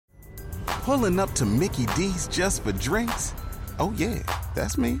Pulling up to Mickey D's just for drinks? Oh yeah,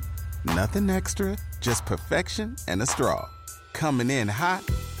 that's me. Nothing extra, just perfection and a straw. Coming in hot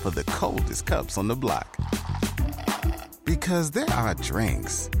for the coldest cups on the block. Because there are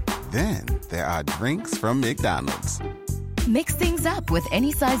drinks. Then there are drinks from McDonald's. Mix things up with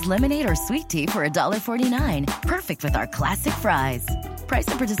any size lemonade or sweet tea for $1.49. Perfect with our classic fries. Price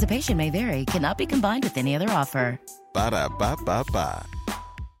and participation may vary. Cannot be combined with any other offer. Ba-da-ba-ba-ba.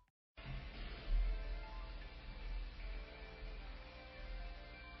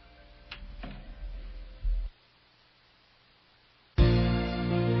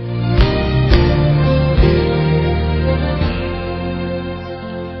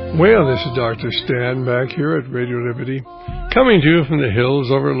 Well, this is Dr. Stan back here at Radio Liberty, coming to you from the hills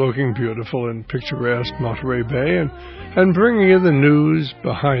overlooking beautiful and picturesque Monterey Bay and bringing you the news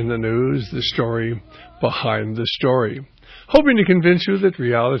behind the news, the story behind the story. Hoping to convince you that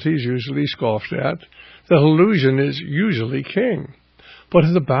reality is usually scoffed at, the illusion is usually king. But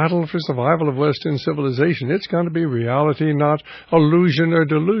in the battle for survival of Western civilization, it's going to be reality, not illusion or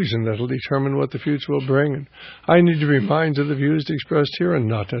delusion, that will determine what the future will bring. And I need to remind you the views expressed here are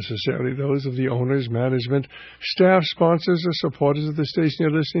not necessarily those of the owners, management, staff, sponsors, or supporters of the station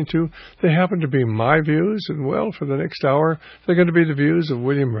you're listening to. They happen to be my views, and well, for the next hour, they're going to be the views of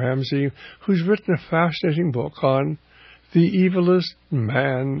William Ramsey, who's written a fascinating book on the evilest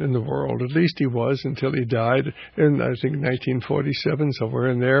man in the world. At least he was until he died in, I think, 1947, somewhere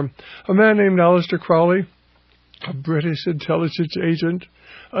in there. A man named Aleister Crowley, a British intelligence agent,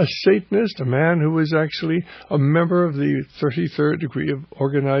 a Satanist, a man who was actually a member of the 33rd degree of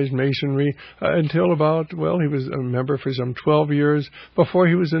organized masonry until about, well, he was a member for some 12 years before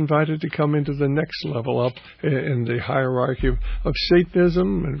he was invited to come into the next level up in the hierarchy of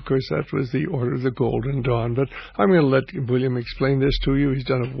Satanism. And, of course, that was the Order of the Golden Dawn. But I'm going to let William explain this to you. He's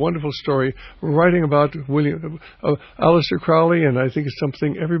done a wonderful story writing about Aleister Crowley, and I think it's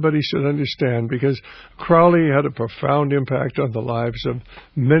something everybody should understand because Crowley had a profound impact on the lives of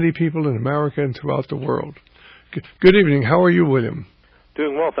many people in America and throughout the world. Good evening. How are you, William?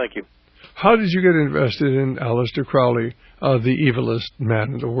 Doing well, thank you. How did you get invested in Aleister Crowley, the evilest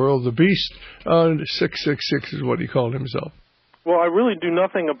man in the world, the beast? 666 is what he called himself. Well, I really do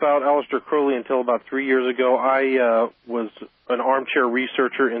nothing about Aleister Crowley until about 3 years ago. I was an armchair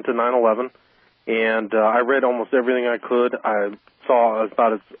researcher into 9/11, and I read almost everything I could. I saw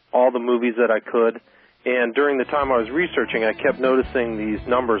about all the movies that I could. And during the time I was researching, I kept noticing these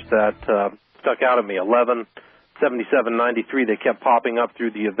numbers that stuck out at me, 11, 77, 93. They kept popping up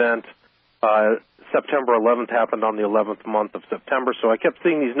through the event. September 11th happened on the 11th month of September, so I kept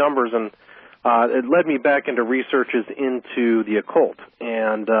seeing these numbers, and it led me back into researches into the occult.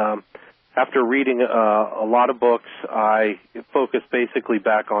 And after reading a lot of books, I focused basically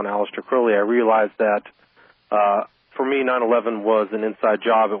back on Aleister Crowley. I realized that for me, 9/11 was an inside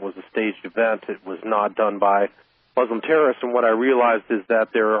job. It was a staged event. It was not done by Muslim terrorists. And what I realized is that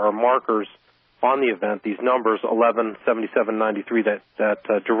there are markers on the event, these numbers, 11, 77, 93,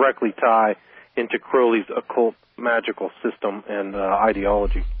 that directly tie into Crowley's occult magical system and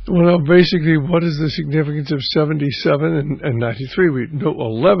ideology. Well, basically, what is the significance of 77 and 93? We know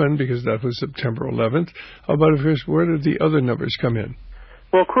 11 because that was September 11th. But, of course, where did the other numbers come in?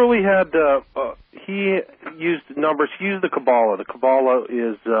 Well, Crowley had, he used numbers. He used the Kabbalah. The Kabbalah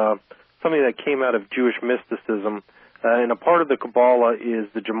is something that came out of Jewish mysticism. And a part of the Kabbalah is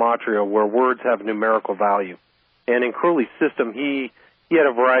the gematria, where words have numerical value. And in Crowley's system, he had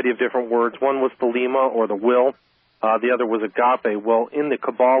a variety of different words. One was thelema, or the will. The other was agape. Well, in the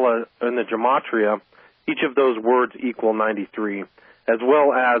Kabbalah, in the gematria, each of those words equal 93, as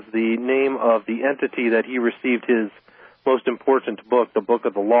well as the name of the entity that he received his most important book, the Book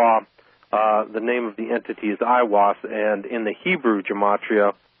of the Law. The name of the entity is Iwas, and in the Hebrew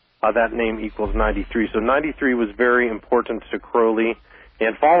gematria, that name equals 93. So 93 was very important to Crowley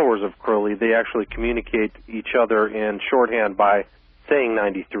and followers of Crowley. They actually communicate each other in shorthand by saying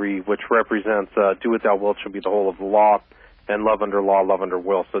 93, which represents do what thou wilt shall be the whole of the law, and love under law, love under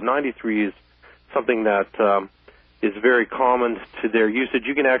will. So 93 is something that is very common to their usage.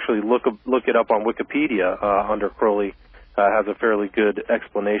 You can actually look it up on Wikipedia under Crowley. Has a fairly good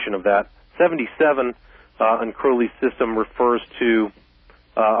explanation of that. 77 in Crowley's system refers to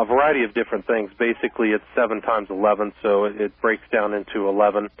a variety of different things. Basically, it's 7 times 11, so it breaks down into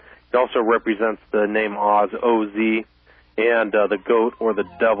 11. It also represents the name Oz, O-Z, and the goat or the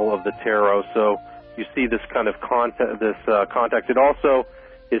devil of the tarot. So you see this kind of contact. It also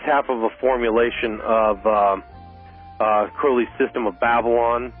is half of a formulation of Crowley's system of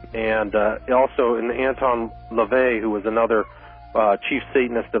Babylon, and also in Anton LaVey, who was another chief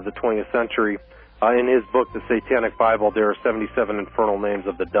Satanist of the 20th century. In his book, The Satanic Bible, there are 77 infernal names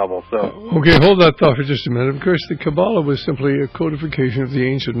of the devil. So, okay, hold that thought for just a minute. Of course, the Kabbalah was simply a codification of the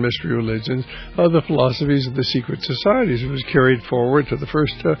ancient mystery religions, the philosophies of the secret societies. It was carried forward to the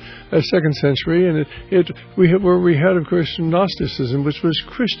second century, and we had, of course, Gnosticism, which was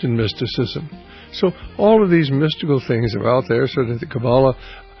Christian mysticism. So all of these mystical things are out there. So that the Kabbalah,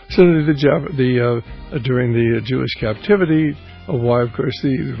 during the Jewish captivity, why, of course,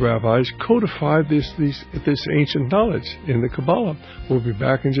 the rabbis codified this ancient knowledge in the Kabbalah. We'll be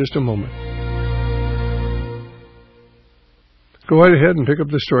back in just a moment. Go right ahead and pick up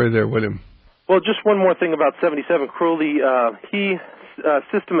the story there, William. Well, just one more thing about 77. Crowley, he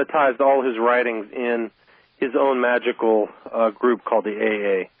systematized all his writings in his own magical group called the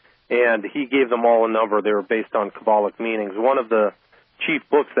AA, and he gave them all a number. They were based on Kabbalic meanings. One of the chief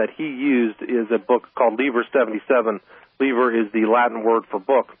books that he used is a book called Liber 77. Liber is the Latin word for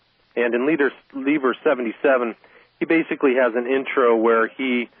book. And in Liber 77, he basically has an intro where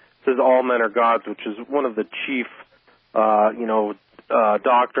he says all men are gods, which is one of the chief,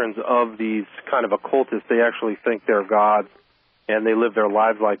 doctrines of these kind of occultists. They actually think they're gods, and they live their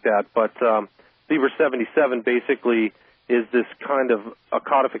lives like that. But Liber 77 basically is this kind of a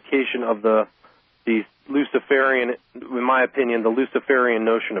codification of the Luciferian, in my opinion, the Luciferian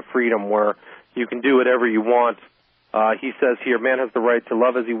notion of freedom, where you can do whatever you want. He says here, man has the right to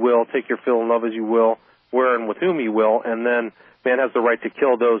love as he will, take your fill and love as you will, where and with whom he will, and then man has the right to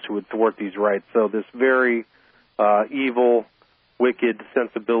kill those who would thwart these rights. So this very evil, wicked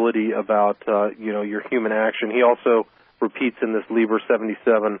sensibility about, your human action. He also repeats in this Liber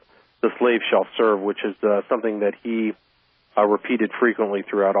 77, the slave shall serve, which is something that he repeated frequently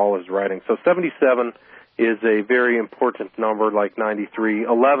throughout all his writings. So 77 is a very important number, like 93.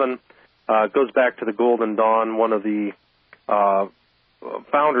 11 goes back to the Golden Dawn. One of the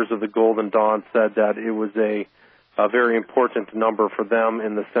founders of the Golden Dawn said that it was a very important number for them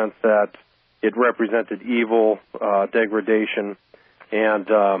in the sense that it represented evil, degradation, and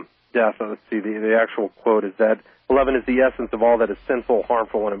death. Let's see, the actual quote is that 11 is the essence of all that is sinful,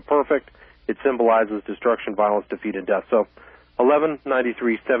 harmful, and imperfect. It symbolizes destruction, violence, defeat, and death. So 11,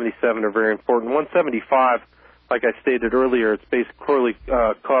 93, 77 are very important. 175, like I stated earlier, it's basically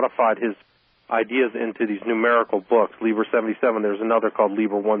codified his ideas into these numerical books. Liber 77, there's another called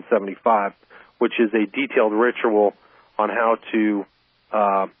Liber 175, which is a detailed ritual on how to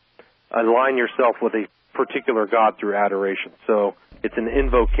align yourself with a particular god through adoration. So it's an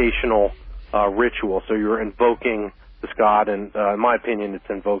invocational ritual. So you're invoking this god, and in my opinion,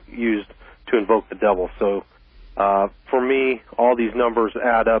 it's used to invoke the devil. So for me, all these numbers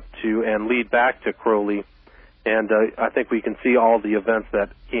add up to and lead back to Crowley. And I think we can see all the events that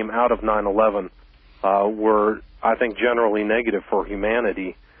came out of 9/11 were, I think, generally negative for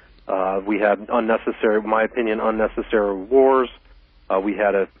humanity. We had unnecessary, in my opinion, unnecessary wars. We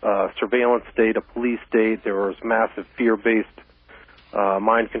had a surveillance state, a police state. There was massive fear-based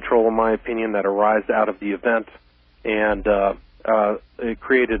mind control, in my opinion, that arose out of the event. And it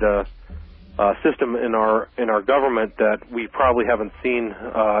created a system in our government that we probably haven't seen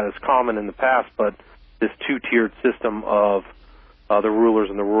as common in the past, but this two-tiered system of the rulers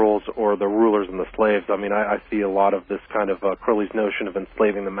and the rules, or the rulers and the slaves. I mean, I see a lot of this kind of Crowley's notion of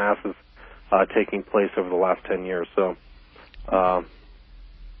enslaving the masses taking place over the last 10 years. So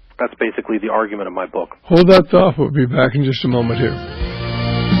that's basically the argument of my book. Hold that thought. We'll be back in just a moment here.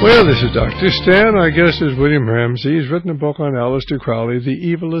 Well, this is Dr. Stan. Our guest is William Ramsey. He's written a book on Aleister Crowley,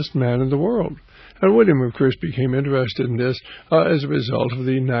 the evilest man in the world. And William, of course, became interested in this as a result of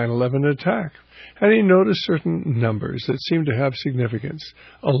the 9/11 attack. And he noticed certain numbers that seemed to have significance.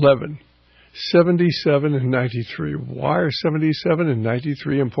 11, 77, and 93. Why are 77 and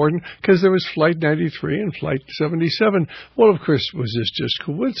 93 important? Because there was Flight 93 and Flight 77. Well, of course, was this just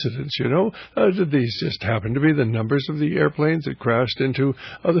coincidence, Did these just happen to be the numbers of the airplanes that crashed into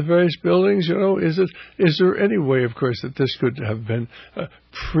the various buildings? Is there any way, of course, that this could have been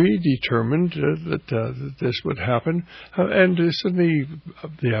predetermined that this would happen? And certainly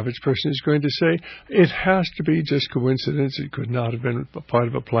the average person is going to say it has to be just coincidence. It could not have been a part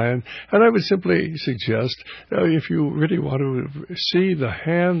of a plan. And I would simply suggest, if you really want to see the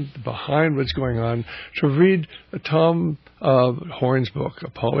hand behind what's going on, to read Tom Horn's book,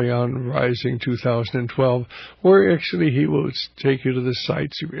 Apollyon Rising 2012, where actually he will take you to the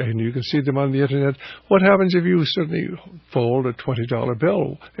sites, and you can see them on the internet. What happens if you suddenly fold a $20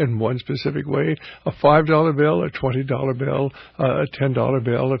 bill in one specific way, a $5 bill, a $20 bill, a $10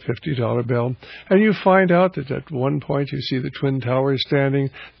 bill, a $50 bill, and you find out that at one point you see the Twin Towers standing,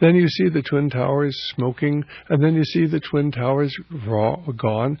 then you see the Twin Towers smoking, and then you see the Twin Towers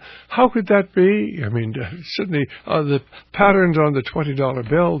gone. How could that be? I mean, certainly the patterns on the $20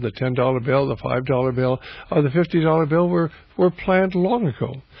 bill, the $10 bill, the $5 bill, the $50 bill were planned long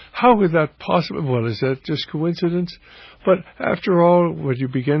ago. How could that possibly? Well, is that just coincidence? But after all, when you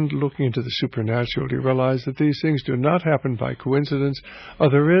begin looking into the supernatural, you realize that these things do not happen by coincidence.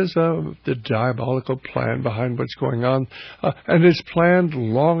 There is the diabolical plan behind what's going on, and it's planned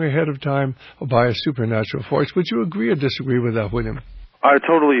long ahead of time by a supernatural force. Would you agree or disagree with that, William? I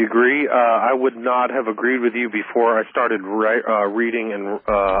totally agree. I would not have agreed with you before I started reading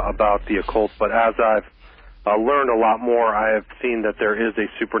about the occult, but as I've learned a lot more, I have seen that there is a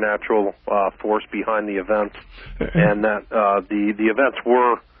supernatural force behind the events, and that the events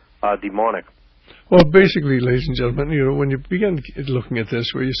were demonic. Well, basically, ladies and gentlemen, when you begin looking at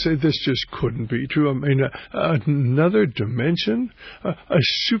this, where you say this just couldn't be true, I mean, another dimension, a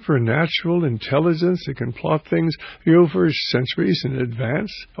supernatural intelligence that can plot things for centuries in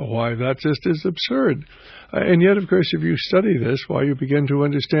advance, why, that just is absurd. And yet, of course, if you study this, why, you begin to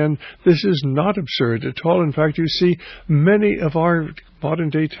understand this is not absurd at all. In fact, you see many of our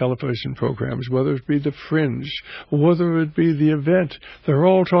modern-day television programs, whether it be The Fringe, whether it be The Event, they're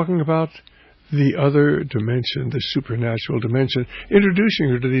all talking about the other dimension, the supernatural dimension, introducing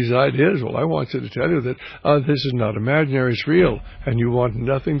her to these ideas. Well, I want you to tell you that this is not imaginary, it's real, and you want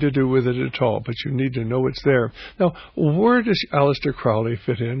nothing to do with it at all, but you need to know it's there. Now, where does Aleister Crowley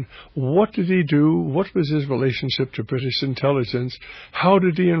fit in? What did he do? What was his relationship to British intelligence? How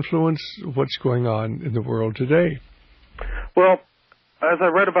did he influence what's going on in the world today? Well, as I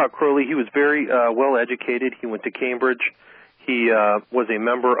read about Crowley, he was very well educated. He went to Cambridge. He was a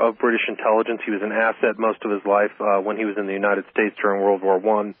member of British intelligence. He was an asset most of his life when he was in the United States during World War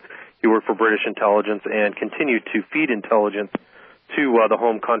I. He worked for British intelligence and continued to feed intelligence to the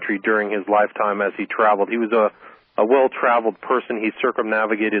home country during his lifetime as he traveled. He was a well-traveled person. He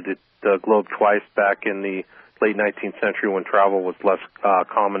circumnavigated the globe twice back in the late 19th century when travel was less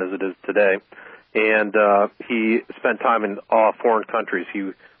common as it is today. And he spent time in foreign countries. He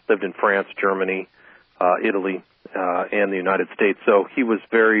lived in France, Germany, Italy, and the United States. So he was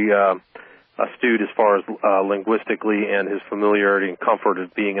very astute as far as linguistically and his familiarity and comfort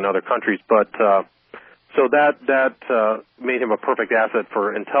of being in other countries. But so that made him a perfect asset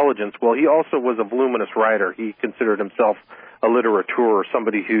for intelligence. Well, he also was a voluminous writer. He considered himself a literateur,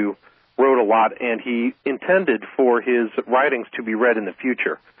 somebody who wrote a lot, and he intended for his writings to be read in the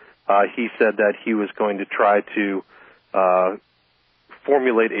future. He said that he was going to try to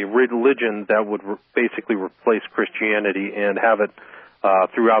formulate a religion that would basically replace Christianity and have it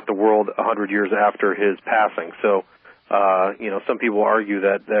throughout the world 100 years after his passing. So, some people argue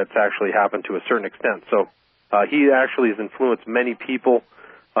that that's actually happened to a certain extent. So, he actually has influenced many people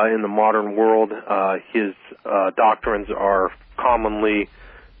in the modern world. His doctrines are commonly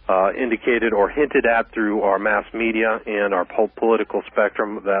indicated or hinted at through our mass media and our political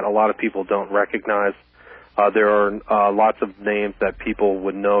spectrum that a lot of people don't recognize. There are lots of names that people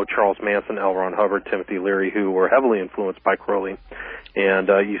would know: Charles Manson, L. Ron Hubbard, Timothy Leary, who were heavily influenced by Crowley. And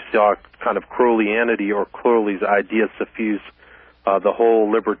you saw kind of Crowleyanity or Crowley's ideas suffuse the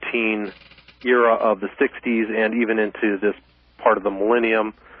whole libertine era of the 60s and even into this part of the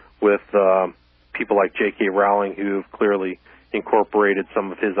millennium with people like J.K. Rowling, who have clearly incorporated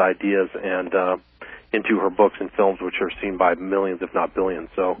some of his ideas and into her books and films, which are seen by millions, if not billions.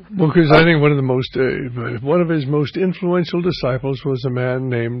 So, well, because I think one of his most influential disciples was a man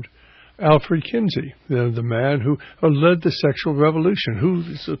named Alfred Kinsey, the man who led the sexual revolution,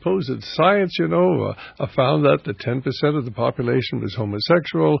 who supposed science, found that the 10% of the population was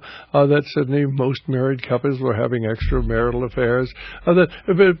homosexual, that suddenly most married couples were having extramarital affairs, that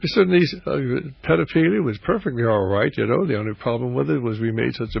suddenly pedophilia was perfectly all right, The only problem with it was we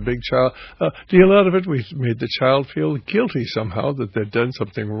made such a big deal out of it. We made the child feel guilty somehow that they'd done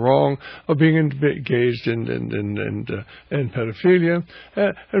something wrong of being engaged in pedophilia,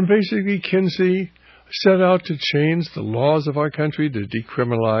 and basically Kinsey set out to change the laws of our country, to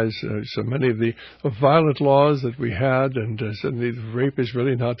decriminalize so many of the violent laws that we had, and suddenly rape is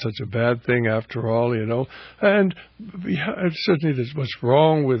really not such a bad thing after all, And certainly there's what's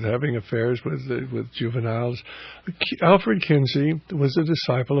wrong with having affairs with juveniles. Alfred Kinsey was a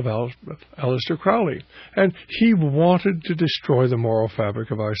disciple of Aleister Crowley, and he wanted to destroy the moral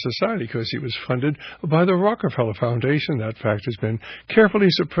fabric of our society because he was funded by the Rockefeller Foundation. That fact has been carefully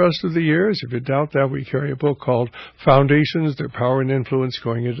suppressed through the years. If you doubt that, we we carry a book called Foundations, Their Power and Influence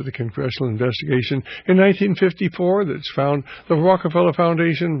Going into the Congressional Investigation in 1954 that's found the Rockefeller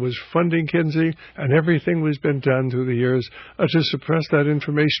Foundation was funding Kinsey, and everything was been done through the years to suppress that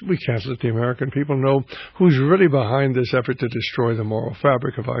information. We can't let the American people know who's really behind this effort to destroy the moral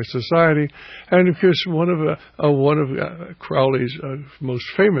fabric of our society. And of course, one of Crowley's most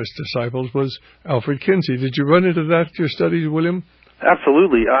famous disciples was Alfred Kinsey. Did you run into that in your studies, William?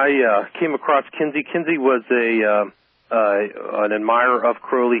 Absolutely. I came across Kinsey. Kinsey was an admirer of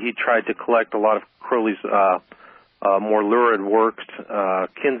Crowley. He tried to collect a lot of Crowley's more lurid works.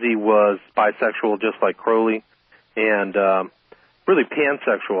 Kinsey was bisexual, just like Crowley, and really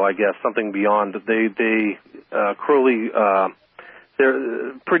pansexual, I guess, something beyond.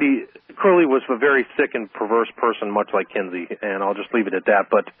 Crowley was a very sick and perverse person, much like Kinsey, and I'll just leave it at that.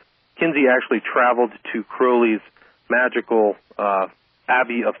 But Kinsey actually traveled to Crowley's magical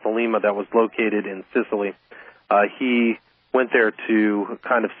Abbey of Thelema that was located in Sicily. He went there to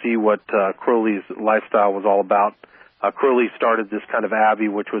kind of see what Crowley's lifestyle was all about. Crowley started this kind of abbey,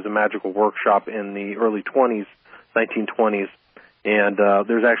 which was a magical workshop in the early 1920s, and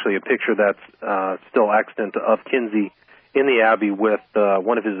there's actually a picture that's still extant of Kinsey in the abbey with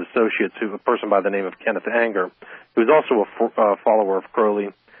one of his associates, a person by the name of Kenneth Anger, who was also a follower of Crowley.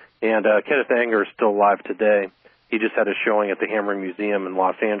 And Kenneth Anger is still alive today. He just had a showing at the Hammer Museum in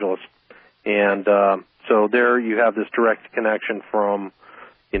Los Angeles. And so there you have this direct connection from,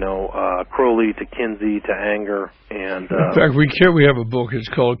 Crowley to Kinsey to Anger. And in fact, we have a book. It's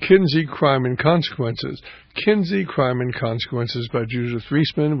called Kinsey, Crime and Consequences. Kinsey, Crime and Consequences by Judith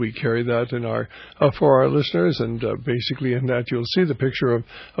Reisman. We carry that in for our listeners, and basically in that you'll see the picture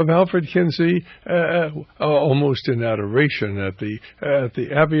of Alfred Kinsey almost in adoration at the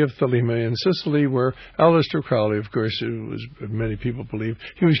Abbey of Thelema in Sicily, where Aleister Crowley, of course, was many people believe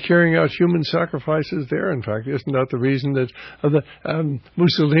he was carrying out human sacrifices there. In fact, isn't that the reason that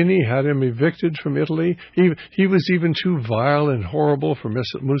Mussolini had him evicted from Italy? He was even too vile and horrible for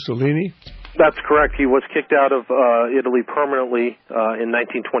Mussolini. That's correct. He was kicked out of Italy permanently in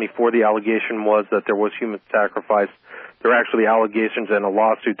 1924. The allegation was that there was human sacrifice. There were actually allegations and a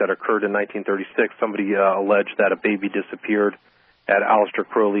lawsuit that occurred in 1936. Somebody alleged that a baby disappeared at Aleister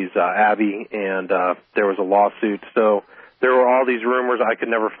Crowley's abbey, and there was a lawsuit. So there were all these rumors. I could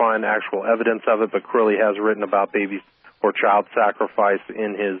never find actual evidence of it, but Crowley has written about babies or child sacrifice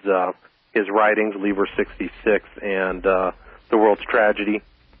in his writings, Liber 66 and The World's Tragedy.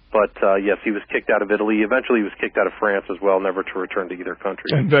 But, yes, he was kicked out of Italy. Eventually he was kicked out of France as well, never to return to either country.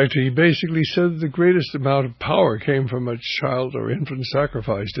 In fact, he basically said the greatest amount of power came from a child or infant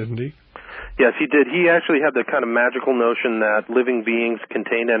sacrifice, didn't he? Yes, he did. He actually had the kind of magical notion that living beings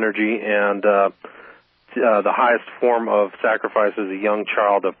contained energy, and the highest form of sacrifice is a young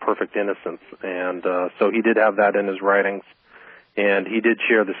child of perfect innocence. And so he did have that in his writings, and he did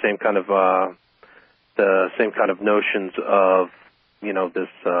share the same kind of notions of,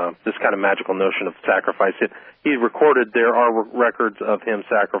 this kind of magical notion of sacrifice. He recorded, there are records of him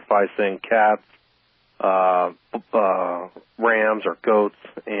sacrificing cats, rams or goats,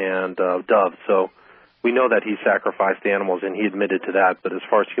 and doves. So we know that he sacrificed animals, and he admitted to that. But as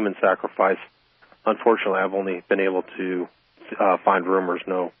far as human sacrifice, unfortunately, I've only been able to find rumors,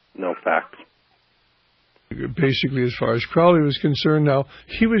 no facts. Basically, as far as Crowley was concerned, now,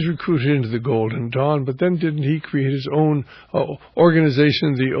 he was recruited into the Golden Dawn, but then didn't he create his own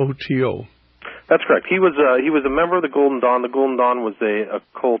organization, the OTO? That's correct. He was a member of the Golden Dawn. The Golden Dawn was a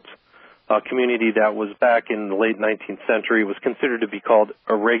cult community that was back in the late 19th century. It was considered to be called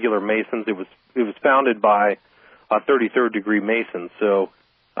Irregular Masons. It was founded by 33rd degree Masons. So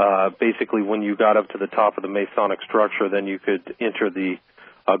basically, when you got up to the top of the Masonic structure, then you could enter the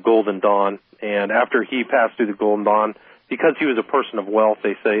Golden Dawn. And after he passed through the Golden Dawn, because he was a person of wealth,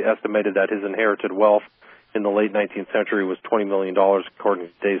 they estimated that his inherited wealth in the late 19th century was $20 million, according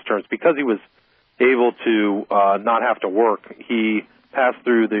to today's terms. Because he was able to not have to work, he passed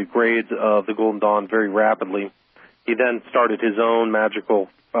through the grades of the Golden Dawn very rapidly. He then started his own magical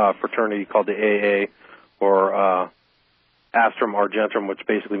fraternity called the AA, or Astrum Argentum, which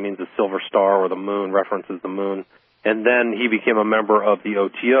basically means the silver star, or the moon, references the moon. And then he became a member of the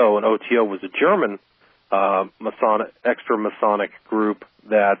OTO, and OTO was a German extra-Masonic group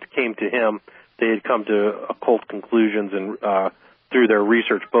that came to him. They had come to occult conclusions, and through their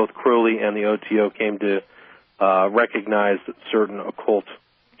research, both Crowley and the OTO came to recognize certain occult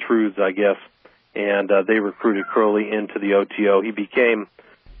truths, I guess, and they recruited Crowley into the OTO. He became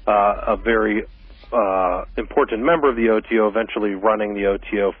a very important member of the OTO, eventually running the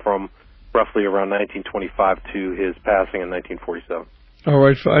OTO from roughly around 1925 to his passing in 1947. All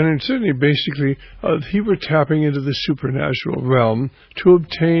right, fine. And certainly, basically, he were tapping into the supernatural realm to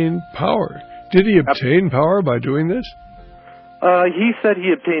obtain power. Did he obtain power by doing this? He said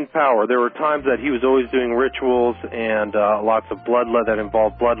he obtained power. There were times that he was always doing rituals and lots of bloodletting that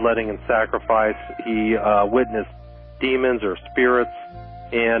involved bloodletting and sacrifice. He witnessed demons or spirits,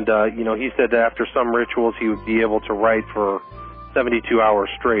 and he said that after some rituals he would be able to write for 72 hours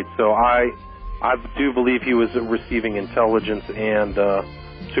straight. So I do believe he was receiving intelligence and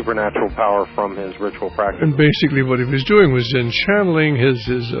supernatural power from his ritual practice. And basically what he was doing was then channeling his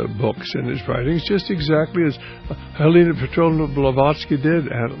books and his writings just exactly as Helena Petrovna Blavatsky did,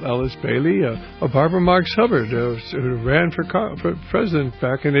 Alice Bailey, Barbara Marx Hubbard, who ran for president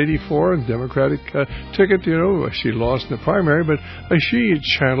back in '84 on Democratic ticket. She lost in the primary, but she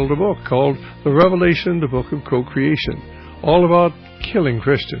channeled a book called The Revelation, the Book of Co-Creation, all about killing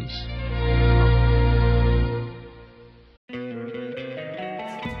Christians.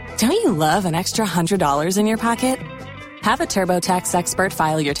 Don't you love an extra $100 in your pocket? Have a TurboTax expert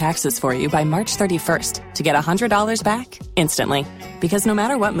file your taxes for you by March 31st to get $100 back instantly. Because no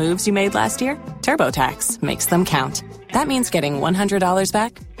matter what moves you made last year, TurboTax makes them count. That means getting $100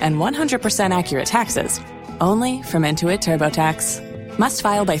 back and 100% accurate taxes, only from Intuit TurboTax. Must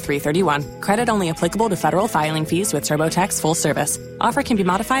file by 3/31. Credit only applicable to federal filing fees with TurboTax full service. Offer can be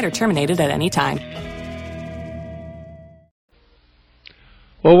modified or terminated at any time.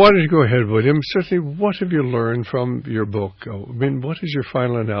 Well, why don't you go ahead, William? Certainly, what have you learned from your book? What is your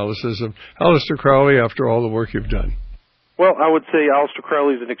final analysis of Aleister Crowley after all the work you've done? Well, I would say Aleister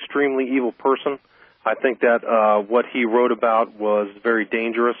Crowley is an extremely evil person. I think that what he wrote about was very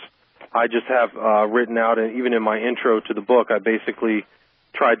dangerous. I just have written out, and even in my intro to the book, I basically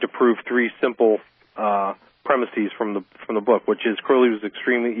tried to prove three simple premises from the book, which is Crowley was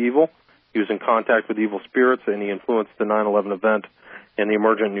extremely evil. He was in contact with evil spirits, and he influenced the 9/11 event and the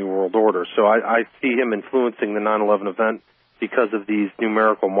emergent New World Order. So I see him influencing the 9/11 event because of these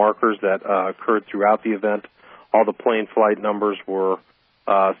numerical markers that occurred throughout the event. All the plane flight numbers were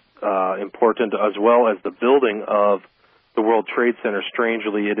important, as well as the building of the World Trade Center.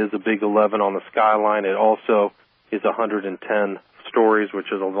 Strangely, it is a big 11 on the skyline. It also is 110 stories,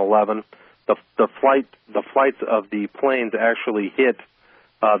 which is an 11. The flights of the planes actually hit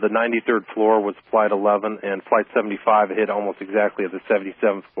the 93rd floor was Flight 11, and Flight 75 hit almost exactly at the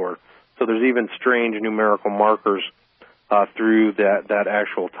 77th floor. So there's even strange numerical markers through that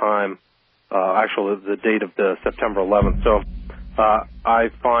actual time, the date of the September 11th. So I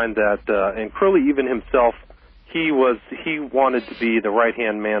find that, and Crowley even himself, he wanted to be the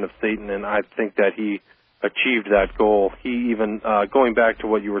right-hand man of Satan, and I think that he achieved that goal. He even, going back to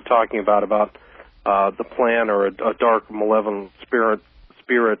what you were talking about the plan or a dark, malevolent spirit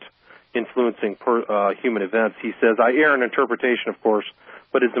influencing human events. He says, I err in interpretation, of course,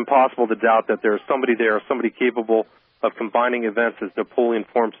 but it's impossible to doubt that there's somebody there, somebody capable of combining events as Napoleon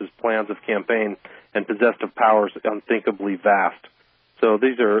forms his plans of campaign and possessed of powers unthinkably vast. So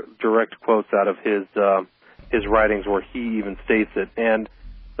these are direct quotes out of his writings where he even states it. And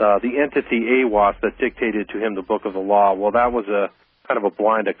the entity Aiwass that dictated to him the Book of the Law, well, that was a kind of a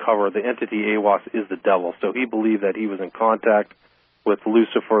blind to cover. The entity Aiwass is the devil. So he believed that he was in contact with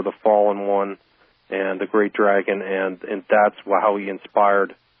Lucifer, the fallen one, and the great dragon, and that's how he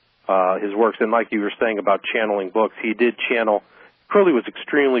inspired his works. And like you were saying about channeling books, he did channel. Crowley was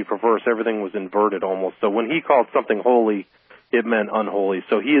extremely perverse. Everything was inverted almost. So when he called something holy, it meant unholy.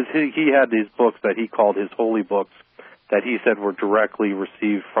 So he had these books that he called his holy books that he said were directly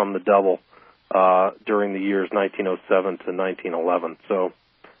received from the devil during the years 1907 to 1911. So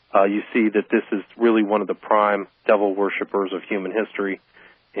you see that this is really one of the prime devil worshippers of human history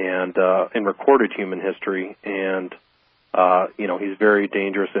and in recorded human history. And, he's very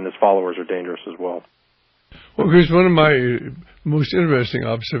dangerous, and his followers are dangerous as well. Well, Chris, one of my most interesting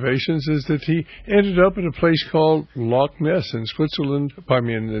observations is that he ended up at a place called Loch Ness in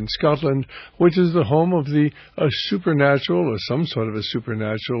in Scotland, which is the home of the supernatural, or some sort of a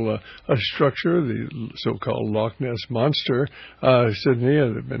supernatural structure, the so-called Loch Ness Monster. Sydney,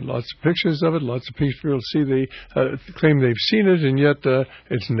 there have been lots of pictures of it, lots of people claim they've seen it, and yet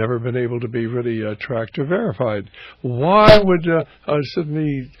it's never been able to be really tracked or verified. Why would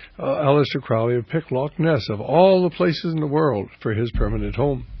Sydney Aleister Crowley have picked Loch Ness of all the places in the world for his permanent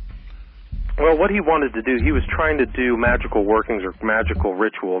home? Well, what he wanted to do, he was trying to do magical workings or magical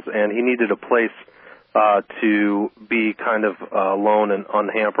rituals, and he needed a place to be kind of alone and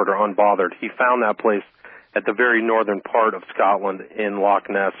unhampered or unbothered. He found that place at the very northern part of Scotland in Loch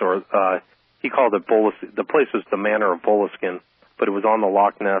Ness, or he called it the place was the Manor of Boleskine, but it was on the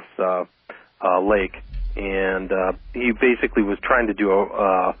Loch Ness lake. and he basically was trying to do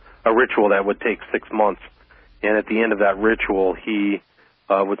a ritual that would take 6 months. And at the end of that ritual, he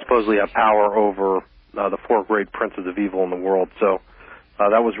would supposedly have power over the 4 great princes of evil in the world. So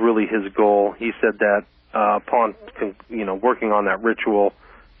that was really his goal. He said that upon working on that ritual,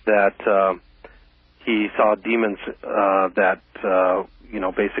 that he saw demons that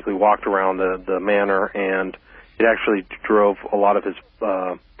basically walked around the manor, and it actually drove a lot of his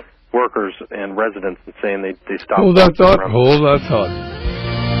workers and residents insane. They stopped. Hold that thought.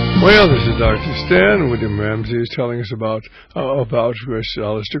 Well, this is Dr. Stan. William Ramsey is telling us about Chris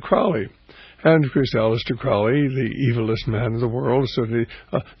Aleister Crowley. And Chris Aleister Crowley, the evilest man in the world, certainly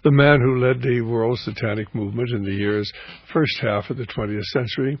the man who led the world satanic movement in the first half of the 20th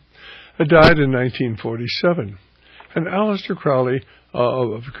century, died in 1947. And Aleister Crowley,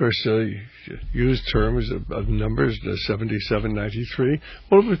 of course, used terms of numbers, 7793.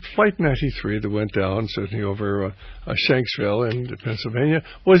 Well, it was Flight 93 that went down, certainly over Shanksville in Pennsylvania.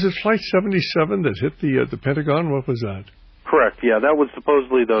 Was it Flight 77 that hit the Pentagon? What was that? Correct, yeah. That was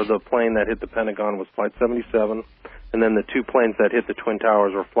supposedly the plane that hit the Pentagon was Flight 77, and then the 2 planes that hit the Twin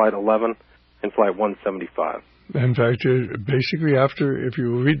Towers were Flight 11 and Flight 175. In fact, basically, if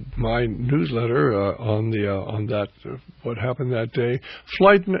you read my newsletter on that, what happened that day,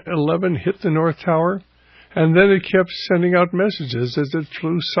 Flight 11 hit the North Tower, and then it kept sending out messages as it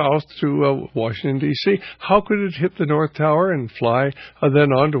flew south to Washington, D.C. How could it hit the North Tower and fly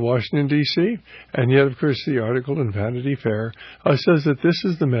then on to Washington, D.C.? And yet, of course, the article in Vanity Fair says that this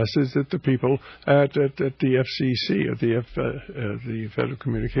is the message that the people at the FCC, at the Federal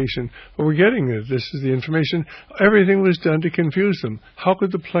Communication, were getting. This is the information. Everything was done to confuse them. How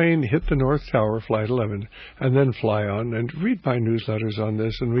could the plane hit the North Tower, Flight 11, and then fly on? And read my newsletters on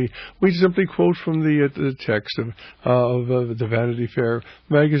this, and we simply quote from the text of the Vanity Fair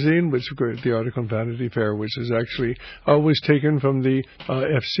magazine, which the article in Vanity Fair, which is actually was taken from the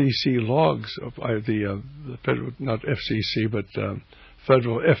FCC logs of the federal, not FCC, but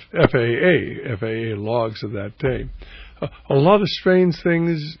federal FAA logs of that day. A lot of strange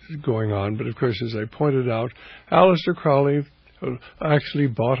things going on, but of course, as I pointed out, Aleister Crowley actually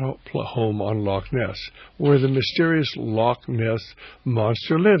bought a home on Loch Ness, where the mysterious Loch Ness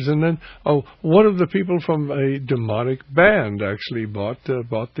monster lives. And then one of the people from a demonic band actually bought the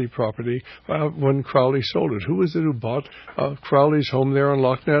property when Crowley sold it. Who was it who bought Crowley's home there on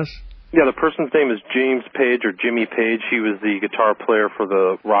Loch Ness? Yeah, the person's name is James Page, or Jimmy Page. He was the guitar player for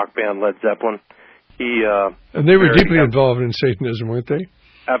the rock band Led Zeppelin. And they were deeply involved in Satanism, weren't they?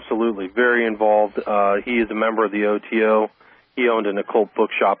 Absolutely, very involved. He is a member of the OTO. He owned an occult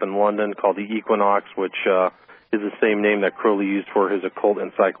bookshop in London called the Equinox, which is the same name that Crowley used for his occult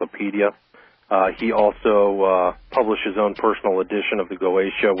encyclopedia. He also published his own personal edition of the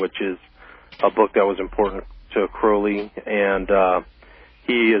Goetia, which is a book that was important to Crowley. And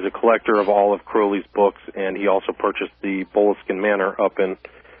he is a collector of all of Crowley's books, and he also purchased the Boleskine Manor up in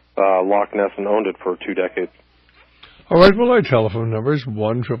Loch Ness and owned it for 2 decades. All right, well, our telephone number is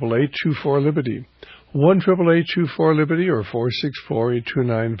 1-888-24-LIBERTY. 1-888-24-LIBERTY or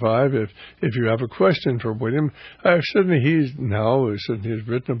 464-8295 if you have a question for William. Certainly he's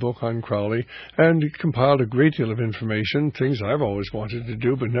written a book on Crowley and compiled a great deal of information, things I've always wanted to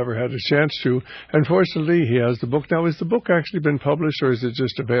do but never had a chance to. And fortunately, he has the book. Now, has the book actually been published, or is it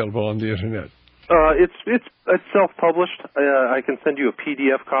just available on the Internet? It's self-published. I can send you a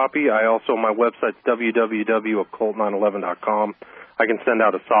PDF copy. My website's www.occult911.com. I can send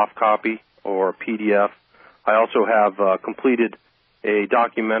out a soft copy or a PDF. I also have completed a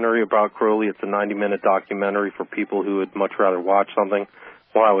documentary about Crowley. It's a 90-minute documentary for people who would much rather watch something.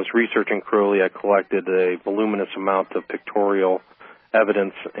 While I was researching Crowley, I collected a voluminous amount of pictorial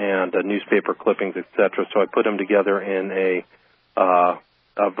evidence and newspaper clippings, etc. So I put them together in a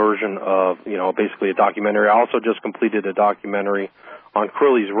version of, basically a documentary. I also just completed a documentary on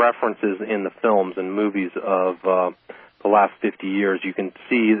Crowley's references in the films and movies of the last 50 years. You can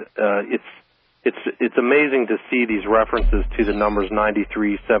see it's amazing to see these references to the numbers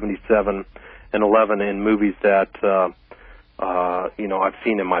 93, 77, and 11 in movies that I've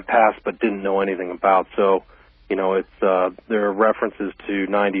seen in my past but didn't know anything about. So there are references to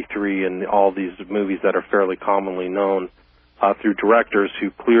 93 in all these movies that are fairly commonly known through directors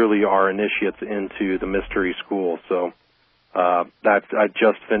who clearly are initiates into the mystery school. So I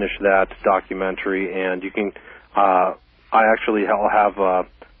just finished that documentary, and you can. I'll have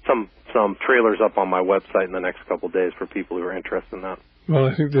some trailers up on my website in the next couple of days for people who are interested in that. Well,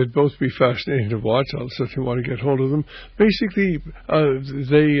 I think they'd both be fascinating to watch. I'll certainly want to get hold of them. Basically,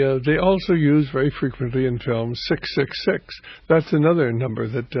 they also use very frequently in films 666. That's another number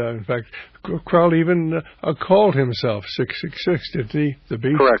that, in fact, Crowley even called himself 666, didn't he? The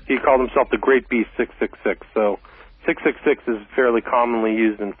Beast? Correct. He called himself the Great Beast 666. So 666 is fairly commonly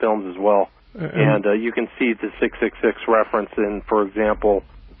used in films as well. And you can see the 666 reference in, for example,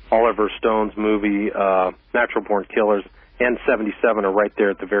 Oliver Stone's movie Natural Born Killers, and 77 are right there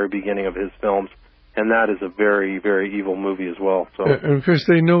at the very beginning of his films. And that is a very, very evil movie as well. So, and of course,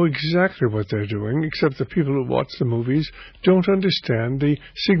 they know exactly what they're doing, except the people who watch the movies don't understand the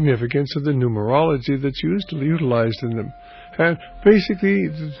significance of the numerology that's utilized in them. And basically,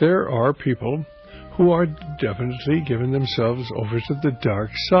 there are people who are definitely giving themselves over to the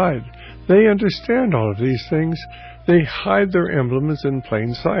dark side. They understand all of these things. They hide their emblems in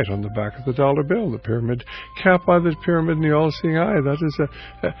plain sight on the back of the dollar bill. The pyramid, cap by the pyramid and the all-seeing eye. That is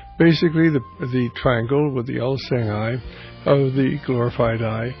basically the triangle with the all-seeing eye of the glorified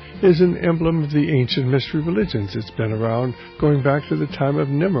eye is an emblem of the ancient mystery religions. It's been around going back to the time of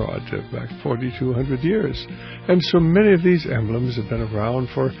Nimrod, back 4,200 years. And so many of these emblems have been around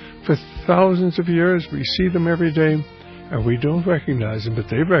for thousands of years. We see them every day. And we don't recognize them, but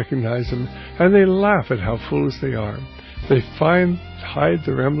they recognize them, and they laugh at how foolish they are. They hide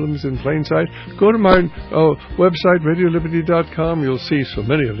their emblems in plain sight. Go to my website, RadioLiberty.com. You'll see so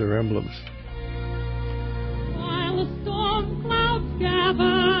many of their emblems. While the storm clouds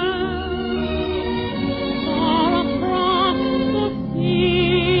gather far across the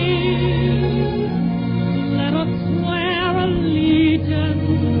sea, let us swear allegiance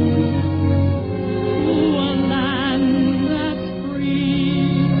to a land that's free.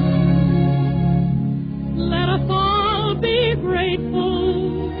 Let us all be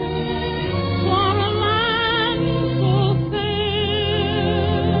grateful for a land so fair,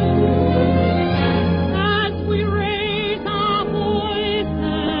 as we raise our voices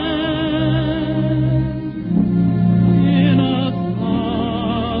in a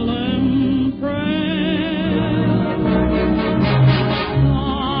solemn prayer.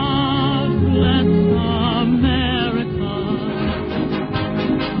 God bless America,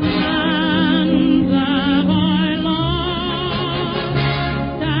 land that I love.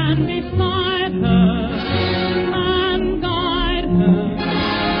 Stand beside her and guide her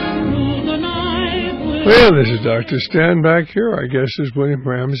through the night with Well, this is Dr. Stan back here. Our guest is William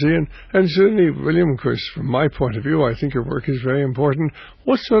Ramsey. And certainly, William, of course, from my point of view, I think your work is very important.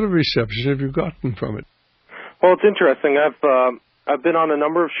 What sort of reception have you gotten from it? well, it's interesting. I've been on a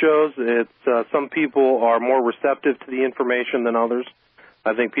number of shows. It's some people are more receptive to the information than others.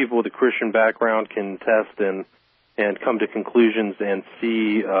 I think people with a Christian background can test and come to conclusions and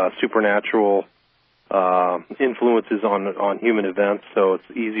see supernatural influences on human events, so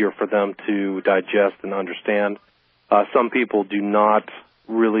it's easier for them to digest and understand. Some people do not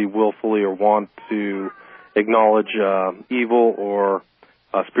really willfully or want to acknowledge evil or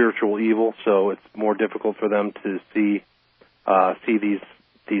spiritual evil, so it's more difficult for them to see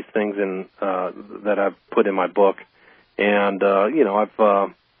these things that I've put in my book. And I've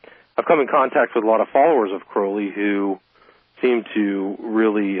come in contact with a lot of followers of Crowley who seem to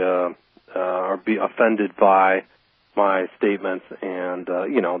really be offended by my statements, and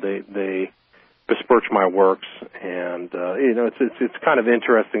they besmirch my works, and it's kind of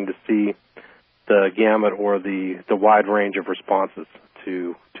interesting to see the gamut or the wide range of responses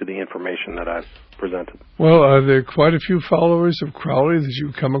to the information that I've presented. Well, are there quite a few followers of Crowley that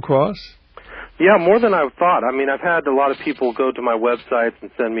you've come across? Yeah, more than I thought. I mean, I've had a lot of people go to my websites and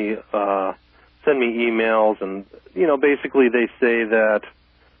send me emails, and basically they say that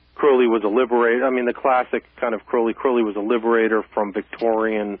Crowley was a liberator. I mean, the classic kind of Crowley was a liberator from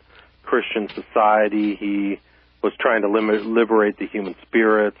Victorian Christian society. He was trying to liberate the human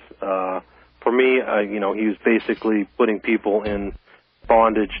spirits. For me, he was basically putting people in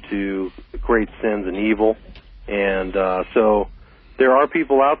bondage to great sins and evil, and so there are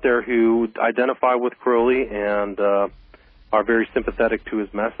people out there who identify with Crowley and are very sympathetic to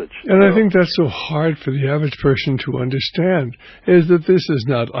his message. And I think that's so hard for the average person to understand, is that this is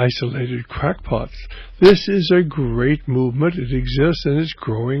not isolated crackpots. This is a great movement. It exists and it's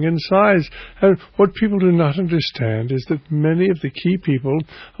growing in size. And what people do not understand is that many of the key people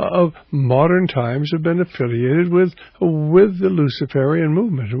of modern times have been affiliated with the Luciferian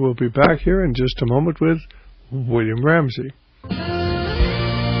movement. We'll be back here in just a moment with William Ramsey.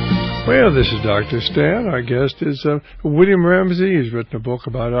 Well, this is Dr. Stan. Our guest is William Ramsey. He's written a book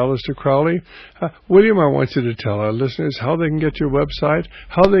about Aleister Crowley. William, I want you to tell our listeners how they can get your website,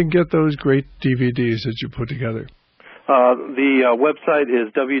 how they can get those great DVDs that you put together. The website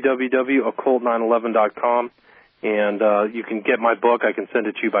is www.occult911.com, and you can get my book. I can send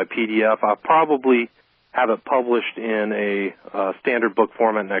it to you by PDF. I'll probably have it published in a standard book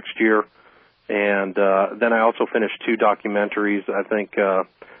format next year. And then I also finished 2 documentaries. I think the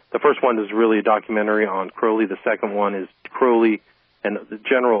first one is really a documentary on Crowley. The second one is Crowley and the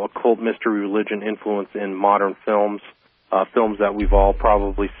general occult mystery religion influence in modern films, films that we've all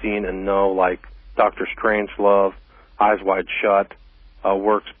probably seen and know, like Dr. Strangelove, Eyes Wide Shut,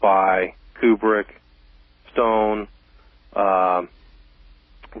 works by Kubrick, Stone, Roman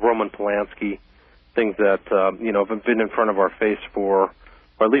Polanski, things that, have been in front of our face for,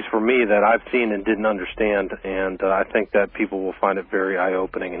 or at least for me, that I've seen and didn't understand, and I think that people will find it very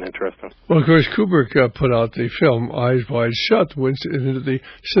eye-opening and interesting. Well, of course, Kubrick put out the film Eyes Wide Shut, which is into the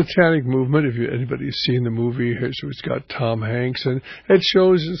satanic movement. If anybody's seen the movie, so it's got Tom Hanks, and it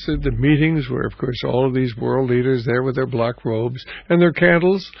shows us the meetings where, of course, all of these world leaders there with their black robes and their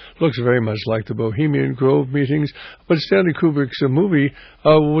candles. Looks very much like the Bohemian Grove meetings, but Stanley Kubrick's movie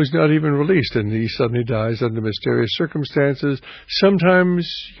was not even released, and he suddenly dies under mysterious circumstances. Sometimes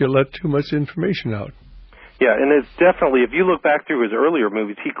you let too much information out. Yeah, and it's definitely, if you look back through his earlier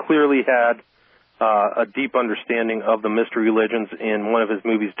movies, he clearly had a deep understanding of the mystery religions. In one of his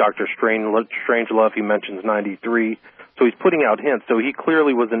movies, Dr. Strangelove, he mentions 93. So he's putting out hints. So he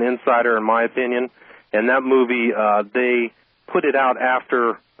clearly was an insider, in my opinion. And that movie, they put it out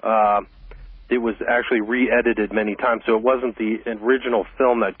after it was actually re-edited many times. So it wasn't the original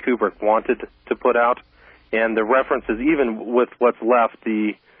film that Kubrick wanted to put out. And the references, even with what's left,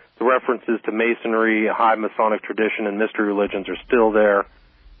 the references to Masonry, high Masonic tradition, and mystery religions are still there.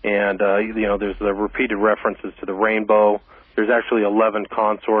 And, there's the repeated references to the rainbow. There's actually 11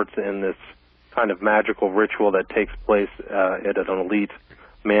 consorts in this kind of magical ritual that takes place at an elite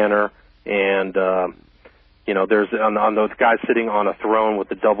manner. And, there's on those guys sitting on a throne with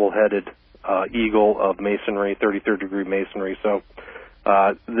the double-headed eagle of Masonry, 33rd degree Masonry. So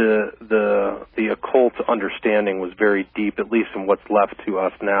the occult understanding was very deep, at least in what's left to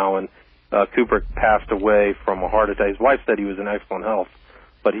us now. And Kubrick passed away from a heart attack. His wife said he was in excellent health,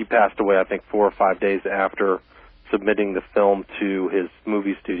 but he passed away, I think, 4 or 5 days after submitting the film to his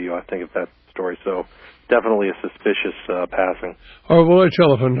movie studio, I think, of that story. So definitely a suspicious passing. Our well, our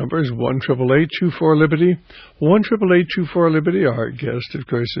telephone number is 1-888-24-LIBERTY. 1-888-24-LIBERTY. Our guest, of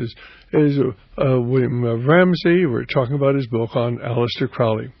course, is William Ramsey. We're talking about his book on Aleister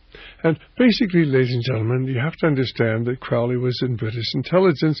Crowley. And basically, ladies and gentlemen, you have to understand that Crowley was in British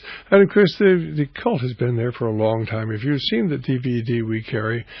intelligence, and of course the cult has been there for a long time. If you've seen the DVD we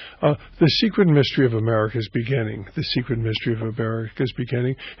carry, The Secret Mystery of America's Beginning, The Secret Mystery of America's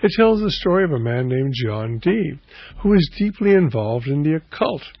Beginning, it tells the story of a man named John Dee, who was deeply involved in the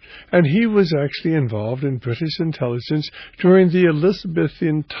occult. And he was actually involved in British intelligence during the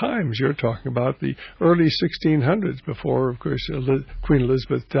Elizabethan times. You're talking about the early 1600s, before, of course, Queen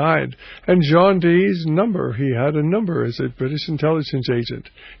Elizabeth died. And John Dee's number, he had a number as a British intelligence agent.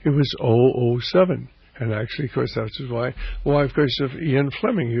 It was 007. And actually, of course, that's why of course, if Ian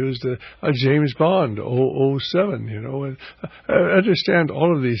Fleming used a James Bond 007, and understand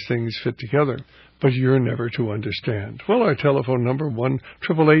all of these things fit together. But you're never to understand. Well, our telephone number,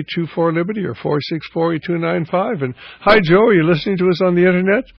 1-888-24-LIBERTY or 464-8295. And hi, Joe, are you listening to us on the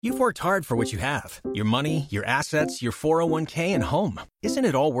Internet? You've worked hard for what you have. Your money, your assets, your 401k, and home. Isn't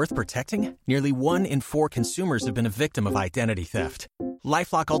it all worth protecting? Nearly 1 in 4 consumers have been a victim of identity theft.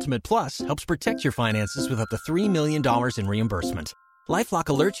 LifeLock Ultimate Plus helps protect your finances with up to $3 million in reimbursement. LifeLock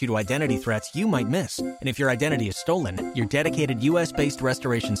alerts you to identity threats you might miss. And if your identity is stolen, your dedicated U.S.-based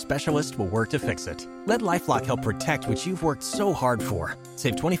restoration specialist will work to fix it. Let LifeLock help protect what you've worked so hard for.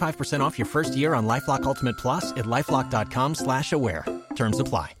 Save 25% off your first year on LifeLock Ultimate Plus at LifeLock.com/aware. Terms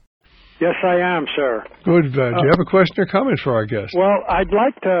apply. Yes, I am, sir. Good. Do you have a question or comment for our guest? Well, I'd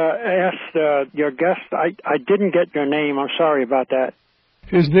like to ask your guest, I didn't get your name. I'm sorry about that.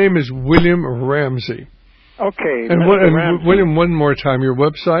 His name is William Ramsey. Okay. And William, one more time, your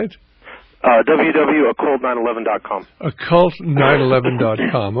website? www.occult911.com.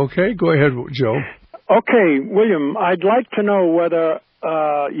 Occult911.com. Okay, go ahead, Joe. Okay, William, I'd like to know whether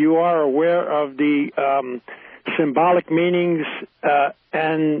you are aware of the symbolic meanings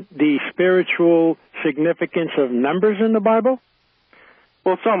and the spiritual significance of numbers in the Bible?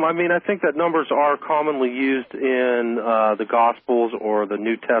 Well, I think that numbers are commonly used in the Gospels or the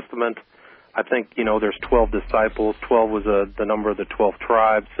New Testament. I think, there's 12 disciples. 12 was the number of the 12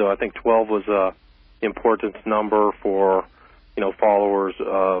 tribes, so I think 12 was a important number for, followers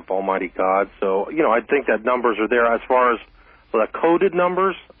of Almighty God. So, I think that numbers are there. As far as the coded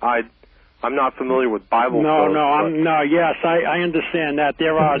numbers, I I'm not familiar with Bible codes. Yes, I understand that.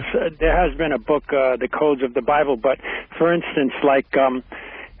 There has been a book, The Codes of the Bible, but for instance, like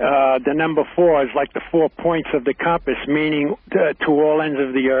the number 4 is like the 4 points of the compass, meaning to all ends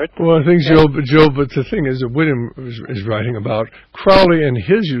of the earth. Well, I think, Joe, but the thing is that William is writing about Crowley and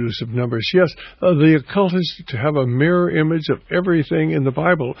his use of numbers. Yes, the occultists to have a mirror image of everything in the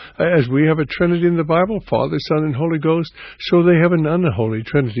Bible. As we have a Trinity in the Bible, Father, Son, and Holy Ghost, so they have an unholy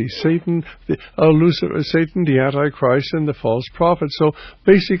Trinity. Satan, Satan, the Antichrist, and the false prophet. So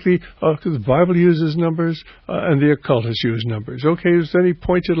basically, the Bible uses numbers, and the occultists use numbers. Okay, is there any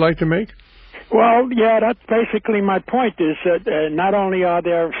point you'd like to make? Well, yeah, that's basically my point, is that not only are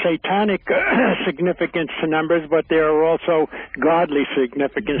there satanic significance to numbers, but there are also godly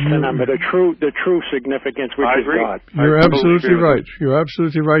significance to numbers, the true significance, which is God. You're absolutely right. You're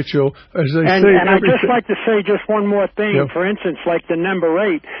absolutely right, Joe. As they say, and I'd just like to say just one more thing. Yep. For instance, like the number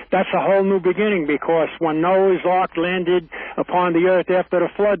 8, that's a whole new beginning, because when Noah's Ark landed upon the earth after the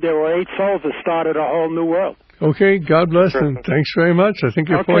flood, there were 8 souls that started a whole new world. Okay, God bless, and thanks very much. I think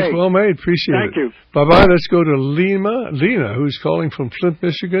your point's well made. Appreciate it. Thank you. Bye-bye. Let's go to Lena, who's calling from Flint,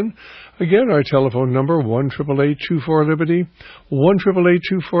 Michigan. Again, our telephone number, 1-888-24-LIBERTY,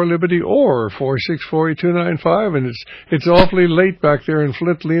 1-888-24-LIBERTY, or 464-8295. And it's awfully late back there in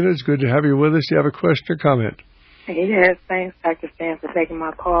Flint, Lena. It's good to have you with us. Do you have a question or comment? Yes, thanks, Dr. Stan, for taking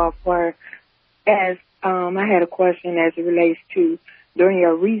my call. I had a question as it relates to, during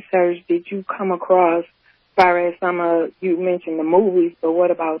your research, did you come across, as far as you mentioned the movies, but what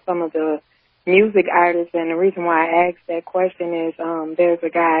about some of the music artists? And the reason why I asked that question is there's a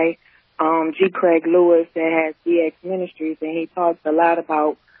guy, G. Craig Lewis, that has DX Ministries, and he talks a lot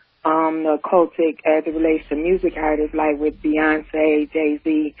about the occultic as it relates to music artists, like with Beyonce,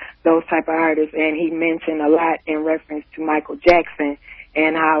 Jay-Z, those type of artists. And he mentioned a lot in reference to Michael Jackson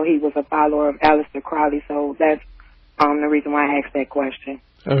and how he was a follower of Aleister Crowley. So that's the reason why I asked that question.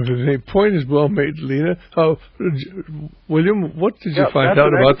 The point is well made, Lena. William, what did you find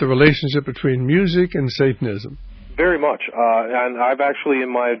out about the relationship between music and Satanism? Very much. And I've actually,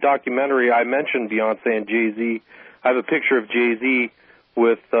 in my documentary, I mentioned Beyonce and Jay-Z. I have a picture of Jay-Z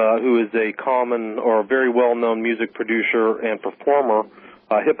with who is a common or very well-known music producer and performer,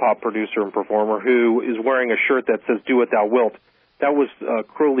 hip-hop producer and performer, who is wearing a shirt that says, "Do what thou wilt." That was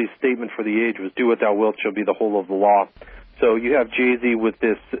Crowley's statement for the age, was, "Do what thou wilt shall be the whole of the law." So you have Jay-Z with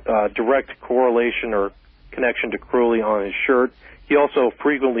this direct correlation or connection to Crowley on his shirt. He also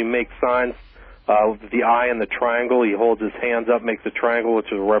frequently makes signs with the eye and the triangle. He holds his hands up, makes a triangle, which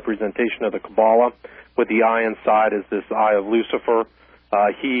is a representation of the Kabbalah. With the eye inside is this eye of Lucifer.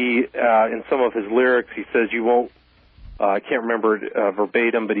 He, in some of his lyrics, he says, you won't, I can't remember it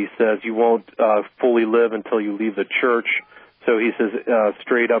verbatim, but he says, you won't fully live until you leave the church. So he says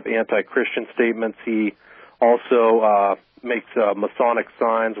straight-up anti-Christian statements. He also makes Masonic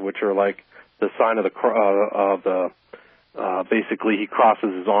signs, which are like the sign of basically he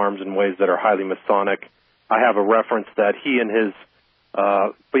crosses his arms in ways that are highly Masonic. I have a reference that he and his,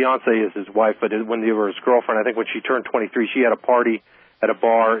 Beyonce is his wife, but when they were his girlfriend, I think when she turned 23, she had a party at a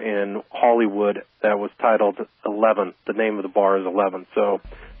bar in Hollywood that was titled 11. The name of the bar is 11. So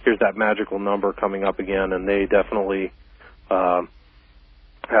here's that magical number coming up again, and they definitely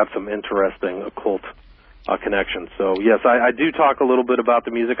have some interesting occult connections. So, yes, I do talk a little bit about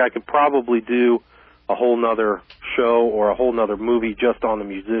the music. I could probably do a whole nother show or a whole nother movie just on the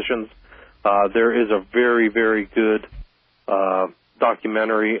musicians. There is a very, very good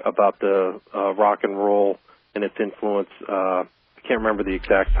documentary about the rock and roll and its influence. I can't remember the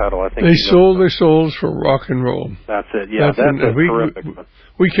exact title. I think they sold their souls for rock and roll. That's it. Yeah, that's terrific.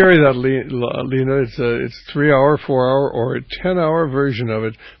 We carry that, Lena. It's a 3-hour, 4-hour, or a 10-hour version of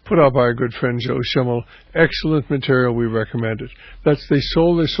it, put out by our good friend Joe Schimmel. Excellent material. We recommend it. They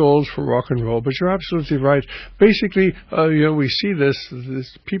sold their souls for rock and roll. But you're absolutely right. Basically, we see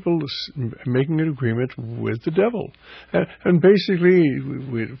this people making an agreement with the devil, and basically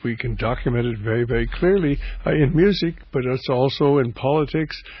we can document it very, very clearly in music, but it's also in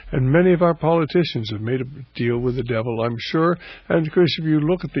politics. And many of our politicians have made a deal with the devil, I'm sure. And of course, if you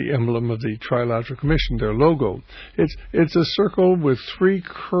look at the emblem of the Trilateral Commission, their logo, it's a circle with 3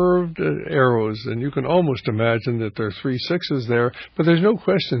 curved arrows, and you can almost imagine that there are 3 sixes there, but there's no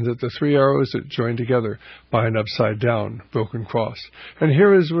question that the 3 arrows that join together by an upside down broken cross. And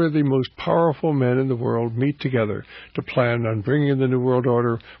here is where the most powerful men in the world meet together to plan on bringing in the New World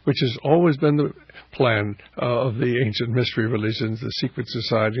Order, which has always been the plan of the ancient mystery religions, the secret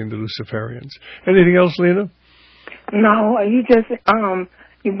society, and the Luciferians. Anything else, Lena? No, you just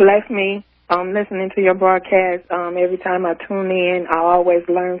you blessed me listening to your broadcast. Every time I tune in, I always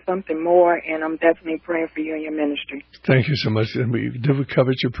learn something more, and I'm definitely praying for you and your ministry. Thank you so much. And we do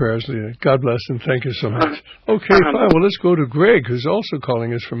covet your prayers, Leah. God bless and thank you so much. Okay, fine. Well, let's go to Greg, who's also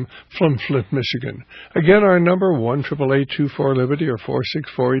calling us from Flint, Michigan. Again, our number, 1-888-24-LIBERTY or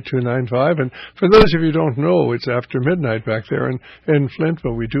 464-8295. And for those of you who don't know, it's after midnight back there in Flint,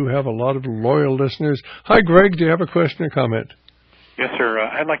 but we do have a lot of loyal listeners. Hi, Greg. Do you have a question or comment? Yes, sir.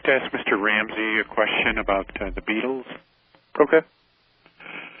 I'd like to ask Mr. Ramsey a question about the Beatles. Okay.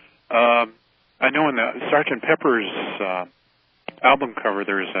 I know in the Sgt. Pepper's album cover,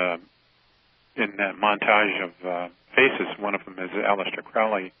 there's in that montage of faces, one of them is Aleister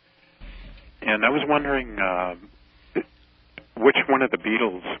Crowley. And I was wondering which one of the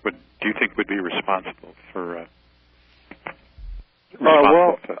Beatles do you think would be responsible for...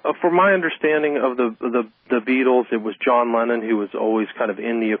 from my understanding of the Beatles, it was John Lennon who was always kind of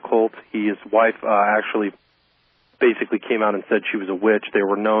in the occult. His wife actually basically came out and said she was a witch. They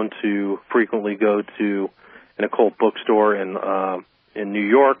were known to frequently go to an occult bookstore in New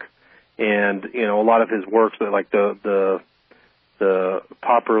York, and a lot of his works, like the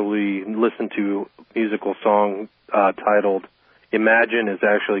popularly listened to musical song titled "Imagine" is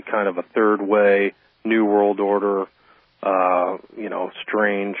actually kind of a third way New World Order.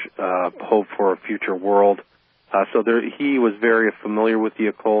 Strange hope for a future world. So he was very familiar with the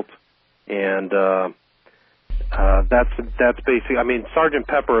occult, and that's basically. I mean, Sgt.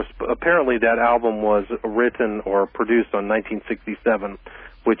 Pepper. Apparently, that album was written or produced on 1967,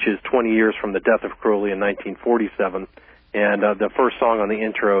 which is 20 years from the death of Crowley in 1947. And the first song on the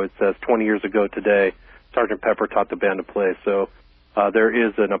intro, it says, 20 years ago today, Sgt. Pepper taught the band to play. So there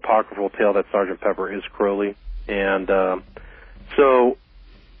is an apocryphal tale that Sgt. Pepper is Crowley. And so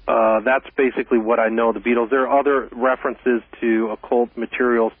that's basically what I know of the Beatles. There are other references to occult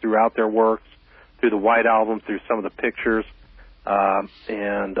materials throughout their works, through the White Album, through some of the pictures,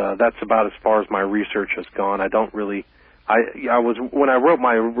 and that's about as far as my research has gone. I don't really... I was when I wrote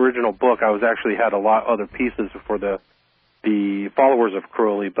my original book, I was actually had a lot other pieces for the followers of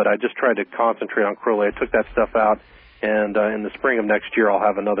Crowley, but I just tried to concentrate on Crowley. I took that stuff out, and in the spring of next year, I'll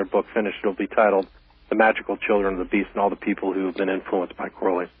have another book finished. It'll be titled The Magical Children of the Beast and all the people who have been influenced by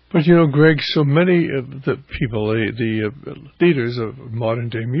Crowley. But Greg, so many of the people, the leaders of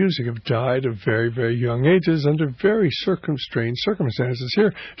modern-day music have died at very, very young ages under very strange circumstances.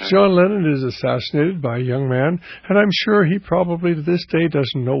 Here, John Lennon is assassinated by a young man, and I'm sure he probably to this day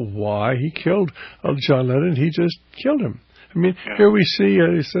doesn't know why he killed John Lennon. He just killed him. I mean, here we see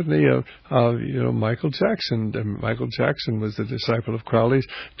certainly, Michael Jackson. Michael Jackson was the disciple of Crowley's,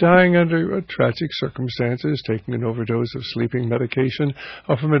 dying under tragic circumstances, taking an overdose of sleeping medication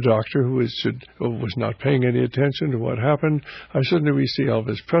from a doctor who was not paying any attention to what happened. Certainly, we see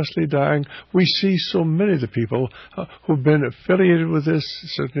Elvis Presley dying. We see so many of the people who've been affiliated with this,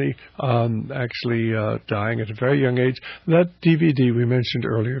 certainly actually dying at a very young age. That DVD we mentioned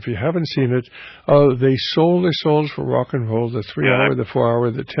earlier, if you haven't seen it, they sold their souls for rock and roll. The 3-hour, the 4-hour,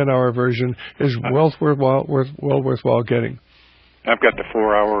 the 10-hour version is well worthwhile getting. I've got the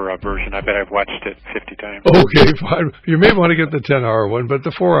 4-hour version. I bet I've watched it 50 times. Okay, fine. You may want to get the 10-hour one, but the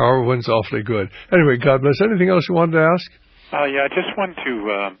 4-hour one's awfully good. Anyway, God bless. Anything else you wanted to ask? Yeah, I just wanted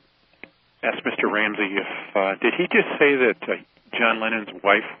to ask Mr. Ramsey if did he just say that John Lennon's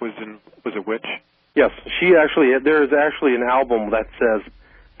wife was a witch? Yes, there is actually an album that says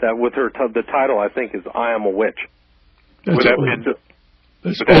that with her the title I think is "I Am a Witch." Would that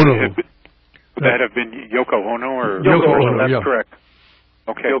have been Yoko Ono or Yoko Ono? That's correct.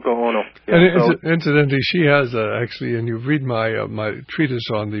 Okay. Yoko Ono. Yeah, and incidentally, she has actually, and you read my treatise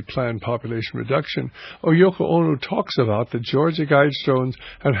on the planned population reduction, Yoko Ono talks about the Georgia Guidestones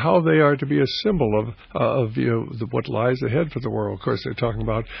and how they are to be a symbol of what lies ahead for the world. Of course, they're talking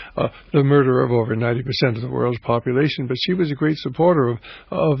about the murder of over 90% of the world's population, but she was a great supporter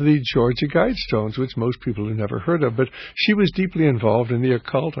of the Georgia Guidestones, which most people have never heard of. But she was deeply involved in the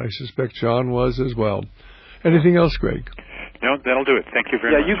occult. I suspect John was as well. Anything else, Greg? No, that'll do it. Thank you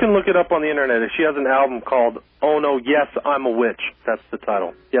very much. Yeah, you can look it up on the internet. She has an album called "Oh No, Yes, I'm a Witch." That's the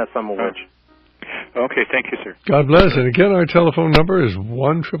title. Yes, I'm a Witch. Okay, thank you, sir. God bless. And again, our telephone number is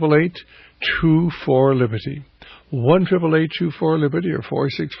 1-888-24-LIBERTY. 1-888-24-LIBERTY or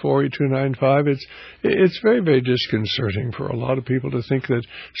 464-8295. It's very, very disconcerting for a lot of people to think that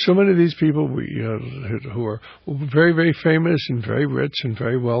so many of these people who are very, very famous and very rich and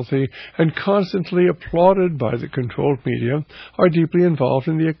very wealthy and constantly applauded by the controlled media are deeply involved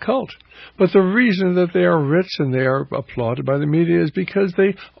in the occult. But the reason that they are rich and they are applauded by the media is because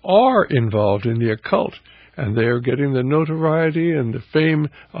they are involved in the occult. and they are getting the notoriety and the fame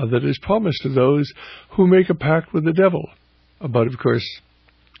that is promised to those who make a pact with the devil. But, of course,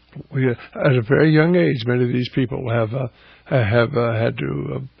 at a very young age, many of these people have had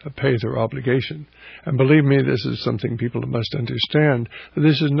to pay their obligation. And believe me, this is something people must understand.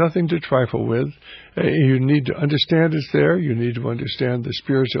 This is nothing to trifle with. You need to understand it's there. You need to understand the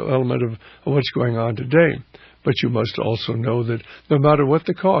spiritual element of what's going on today. But you must also know that no matter what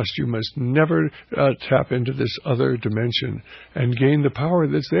the cost, you must never tap into this other dimension and gain the power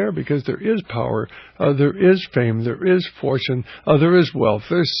that's there, because there is power, there is fame, there is fortune, there is wealth,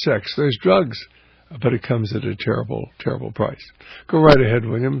 there's sex, there's drugs. But it comes at a terrible, terrible price. Go right ahead,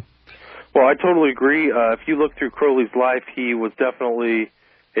 William. Well, I totally agree. If you look through Crowley's life, he was definitely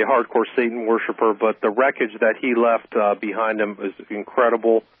a hardcore Satan worshiper, but the wreckage that he left behind him is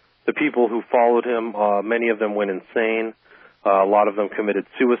incredible. The people who followed him, many of them went insane. A lot of them committed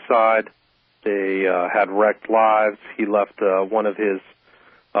suicide. They had wrecked lives. He left one of his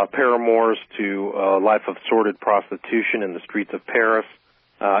paramours to a life of sordid prostitution in the streets of Paris.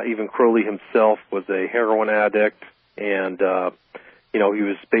 Even Crowley himself was a heroin addict, and he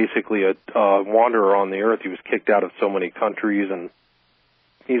was basically a wanderer on the earth. He was kicked out of so many countries, and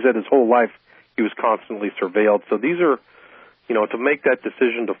he said his whole life he was constantly surveilled. So these are, to make that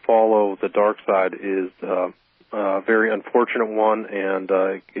decision to follow the dark side is a very unfortunate one, and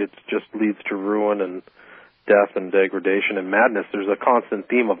it just leads to ruin and death and degradation and madness. There's a constant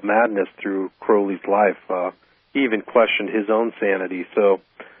theme of madness through Crowley's life. He even questioned his own sanity. So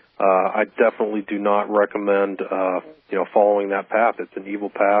I definitely do not recommend, following that path. It's an evil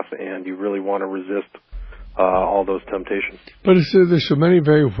path, and you really want to resist all those temptations. But there's so many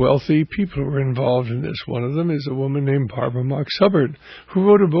very wealthy people who are involved in this. One of them is a woman named Barbara Marx Hubbard, who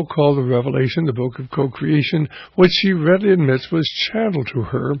wrote a book called The Revelation, the Book of Co-Creation, which she readily admits was channeled to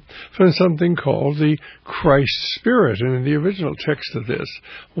her from something called the Christ Spirit. And in the original text of this,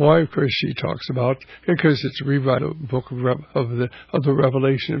 why, of course, she talks about, because it's a rewrite of the book of the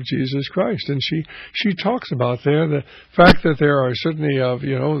Revelation of Jesus Christ. And she talks about there the fact that there are certainly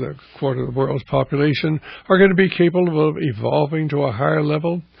the quarter of the world's population are going to be capable of evolving to a higher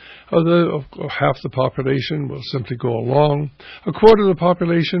level. Half the population will simply go along. A quarter of the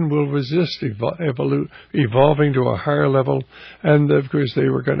population will resist evolving to a higher level. And, of course, they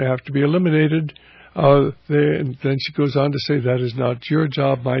were going to have to be eliminated. Then she goes on to say, that is not your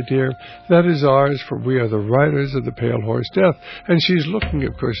job, my dear. That is ours, for we are the riders of the pale horse death. And she's looking,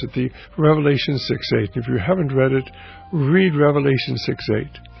 of course, at the Revelation 6:8. If you haven't read it, read Revelation 6:8.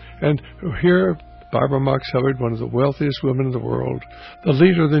 And here, Barbara Marx Hubbard, one of the wealthiest women in the world, the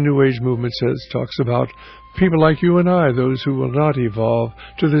leader of the New Age movement, talks about people like you and I, those who will not evolve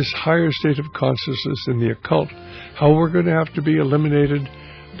to this higher state of consciousness in the occult, how we're going to have to be eliminated.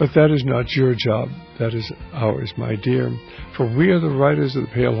 But that is not your job. That is ours, my dear. For we are the writers of the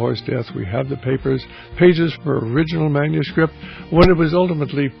Pale Horse Death. We have the pages for original manuscript. When it was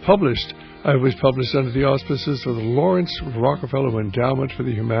ultimately published, it was published under the auspices of the Lawrence Rockefeller Endowment for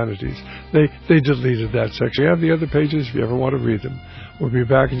the Humanities. They deleted that section. We have the other pages if you ever want to read them. We'll be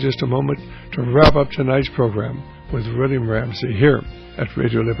back in just a moment to wrap up tonight's program with William Ramsey here at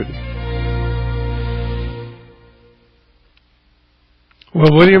Radio Liberty.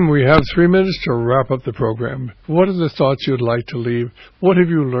 Well, William, we have 3 minutes to wrap up the program. What are the thoughts you'd like to leave? What have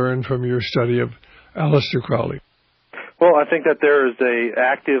you learned from your study of Aleister Crowley? Well, I think that there is a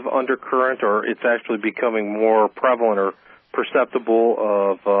active undercurrent, or it's actually becoming more prevalent or perceptible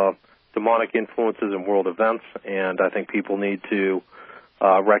of demonic influences in world events, and I think people need to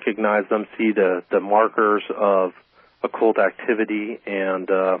recognize them, see the markers of occult activity, and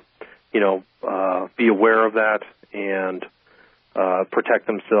be aware of that and protect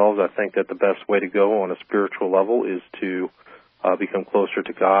themselves. I think that the best way to go on a spiritual level is to become closer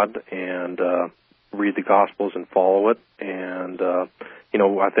to God and read the Gospels and follow it. And,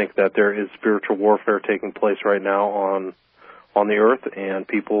 I think that there is spiritual warfare taking place right now on the earth, and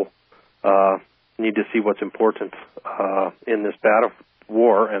people need to see what's important in this battle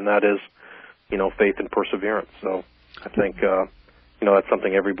war, and that is, faith and perseverance. So I think, that's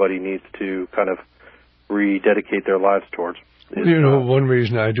something everybody needs to kind of rededicate their lives towards. One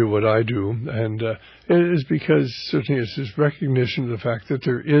reason I do what I do, and it is because certainly it's this recognition of the fact that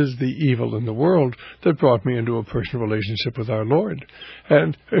there is the evil in the world that brought me into a personal relationship with our Lord.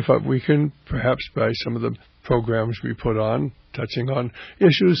 And if we can, perhaps by some of the programs we put on, touching on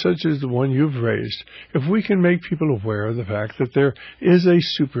issues such as the one you've raised, if we can make people aware of the fact that there is a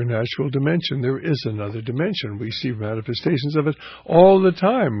supernatural dimension, there is another dimension. We see manifestations of it all the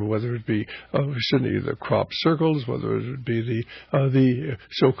time, whether it be certainly the crop circles, whether it be the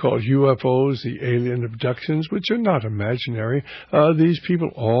so-called UFOs, the alien abductions, which are not imaginary. These people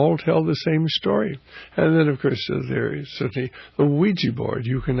all tell the same story. And then, of course, there is certainly the Ouija board.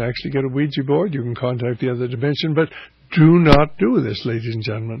 You can actually get a Ouija board. You can contact the other dimension, but do not do this, ladies and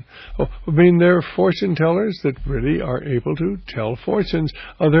gentlemen. There are fortune tellers that really are able to tell fortunes.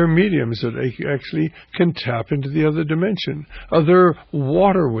 There are mediums that actually can tap into the other dimension. There are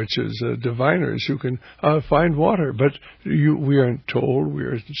water witches, diviners who can find water. But we are told, we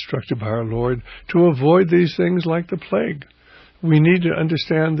are instructed by our Lord to avoid these things like the plague. We need to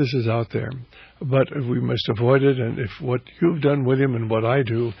understand this is out there, but we must avoid it. And if what you've done, William, and what I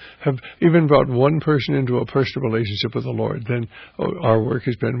do have even brought one person into a personal relationship with the Lord, then our work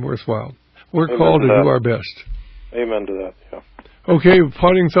has been worthwhile. We're called to do our best. Amen to that, yeah. Okay,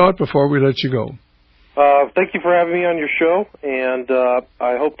 parting thought before we let you go. Thank you for having me on your show, and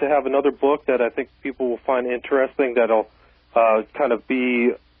I hope to have another book that I think people will find interesting that'll kind of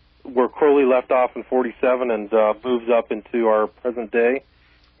be where Crowley left off in 47 and moves up into our present day,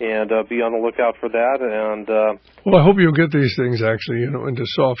 and be on the lookout for that. And well, I hope you'll get these things actually, into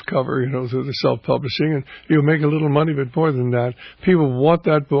soft cover, through the self-publishing, and you'll make a little money. But more than that, people want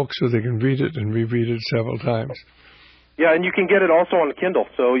that book so they can read it and reread it several times. Yeah, and you can get it also on Kindle.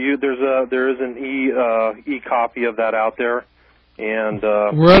 So there is an e-copy of that out there. And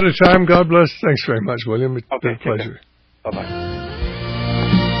we're out of time. God bless. Thanks very much, William. It's been a pleasure. Bye-bye.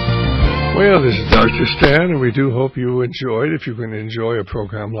 Well, this is Dr. Stan, and we do hope you enjoyed, if you can enjoy a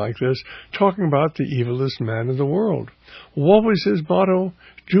program like this, talking about the evilest man in the world. What was his motto?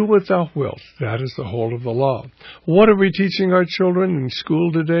 Do what thou wilt. That is the whole of the law. What are we teaching our children in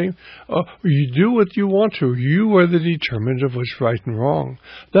school today? You do what you want to. You are the determinant of what's right and wrong.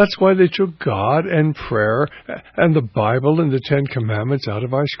 That's why they took God and prayer and the Bible and the Ten Commandments out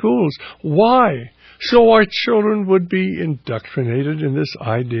of our schools. Why? So our children would be indoctrinated in this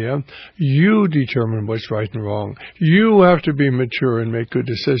idea. You determine what's right and wrong. You have to be mature and make good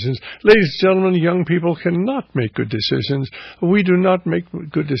decisions. Ladies and gentlemen, young people cannot make good decisions. We do not make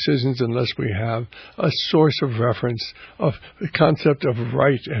good decisions unless we have a source of reference, of the concept of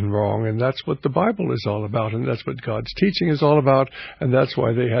right and wrong. And that's what the Bible is all about. And that's what God's teaching is all about. And that's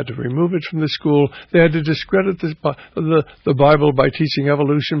why they had to remove it from the school. They had to discredit the Bible by teaching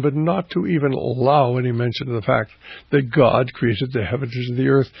evolution, but not to even allow any mention of the fact that God created the heavens and the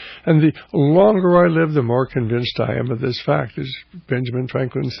earth. And the longer I live, the more convinced I am of this fact. As Benjamin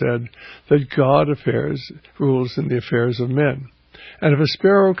Franklin said, that God rules in the affairs of men. And if a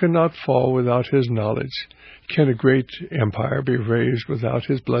sparrow cannot fall without his knowledge, can a great empire be raised without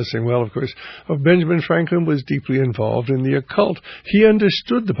his blessing? Well, of course, Benjamin Franklin was deeply involved in the occult. He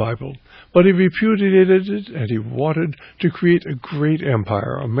understood the Bible, but he repudiated it, and he wanted to create a great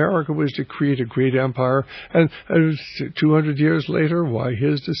empire. America was to create a great empire, and 200 years later, why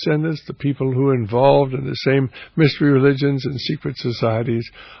his descendants, the people who are involved in the same mystery religions and secret societies,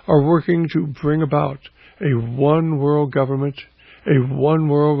 are working to bring about a one-world government, a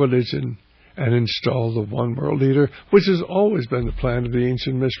one-world religion, and install the one world leader, which has always been the plan of the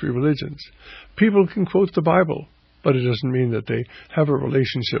ancient mystery religions. People can quote the Bible, but it doesn't mean that they have a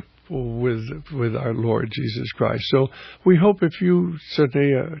relationship with our Lord Jesus Christ. So we hope if you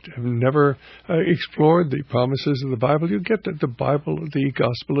certainly have never explored the promises of the Bible, you get the Bible, the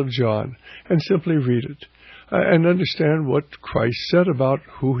Gospel of John, and simply read it and understand what Christ said about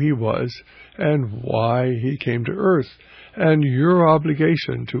who he was and why he came to earth, and your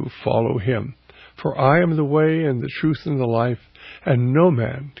obligation to follow him. For I am the way and the truth and the life, and no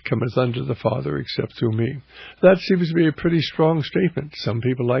man cometh unto the Father except through me. That seems to be a pretty strong statement. Some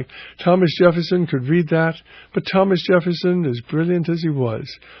people like Thomas Jefferson could read that, but Thomas Jefferson, as brilliant as he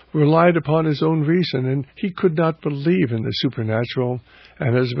was, relied upon his own reason, and he could not believe in the supernatural,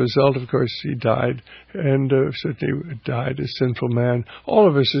 and as a result, of course, he died, and certainly died a sinful man. All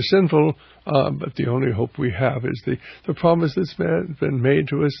of us are sinful, but the only hope we have is the promise that's been made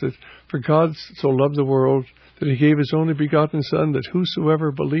to us, that for God so loved the world that he gave his only begotten Son, that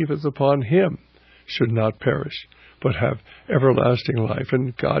whosoever believeth upon him should not perish, but have everlasting life.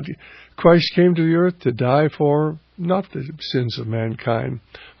 And Christ came to the earth to die for not the sins of mankind,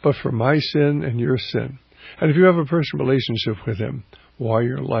 but for my sin and your sin. And if you have a personal relationship with him, why,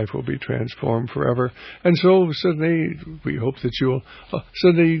 your life will be transformed forever. And so certainly we hope that you'll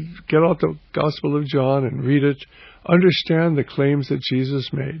certainly get out the Gospel of John and read it, understand the claims that Jesus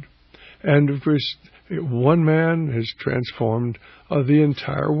made. And of course, One man has transformed the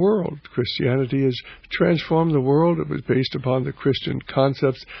entire world. Christianity has transformed the world. It was based upon the Christian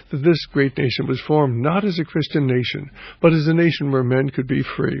concepts that this great nation was formed, not as a Christian nation, but as a nation where men could be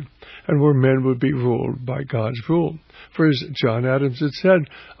free and where men would be ruled by God's rule. For as John Adams had said,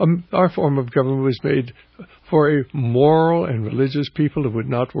 our form of government was made for a moral and religious people who would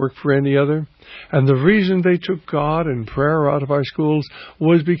not work for any other. And the reason they took God and prayer out of our schools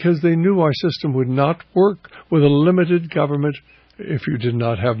was because they knew our system would not work with a limited government if you did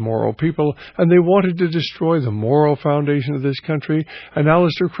not have moral people, and they wanted to destroy the moral foundation of this country, and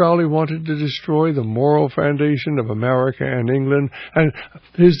Aleister Crowley wanted to destroy the moral foundation of America and England, and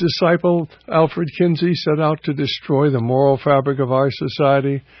his disciple Alfred Kinsey set out to destroy the moral fabric of our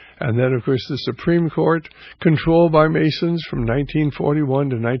society. And then, of course, the Supreme Court, controlled by Masons from 1941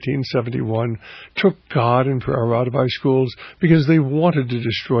 to 1971, took God and prayer out of our schools because they wanted to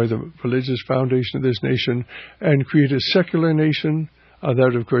destroy the religious foundation of this nation and create a secular nation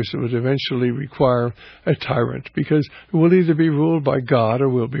that, of course, would eventually require a tyrant, because it will either be ruled by God or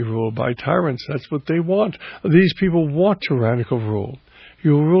will be ruled by tyrants. That's what they want. These people want tyrannical rule.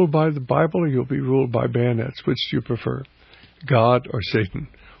 You'll rule by the Bible or you'll be ruled by bayonets. Which do you prefer, God or Satan?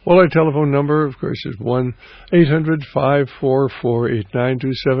 Well, our telephone number, of course, is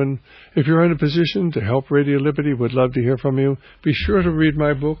 1-800-544-8927. If you're in a position to help Radio Liberty, we'd love to hear from you. Be sure to read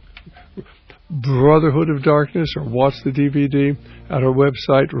my book, Brotherhood of Darkness, or watch the DVD at our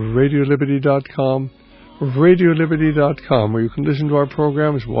website, radioliberty.com. radioliberty.com, where you can listen to our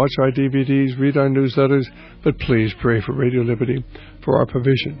programs, watch our DVDs, read our newsletters, but please pray for Radio Liberty for our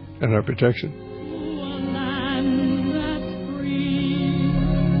provision and our protection.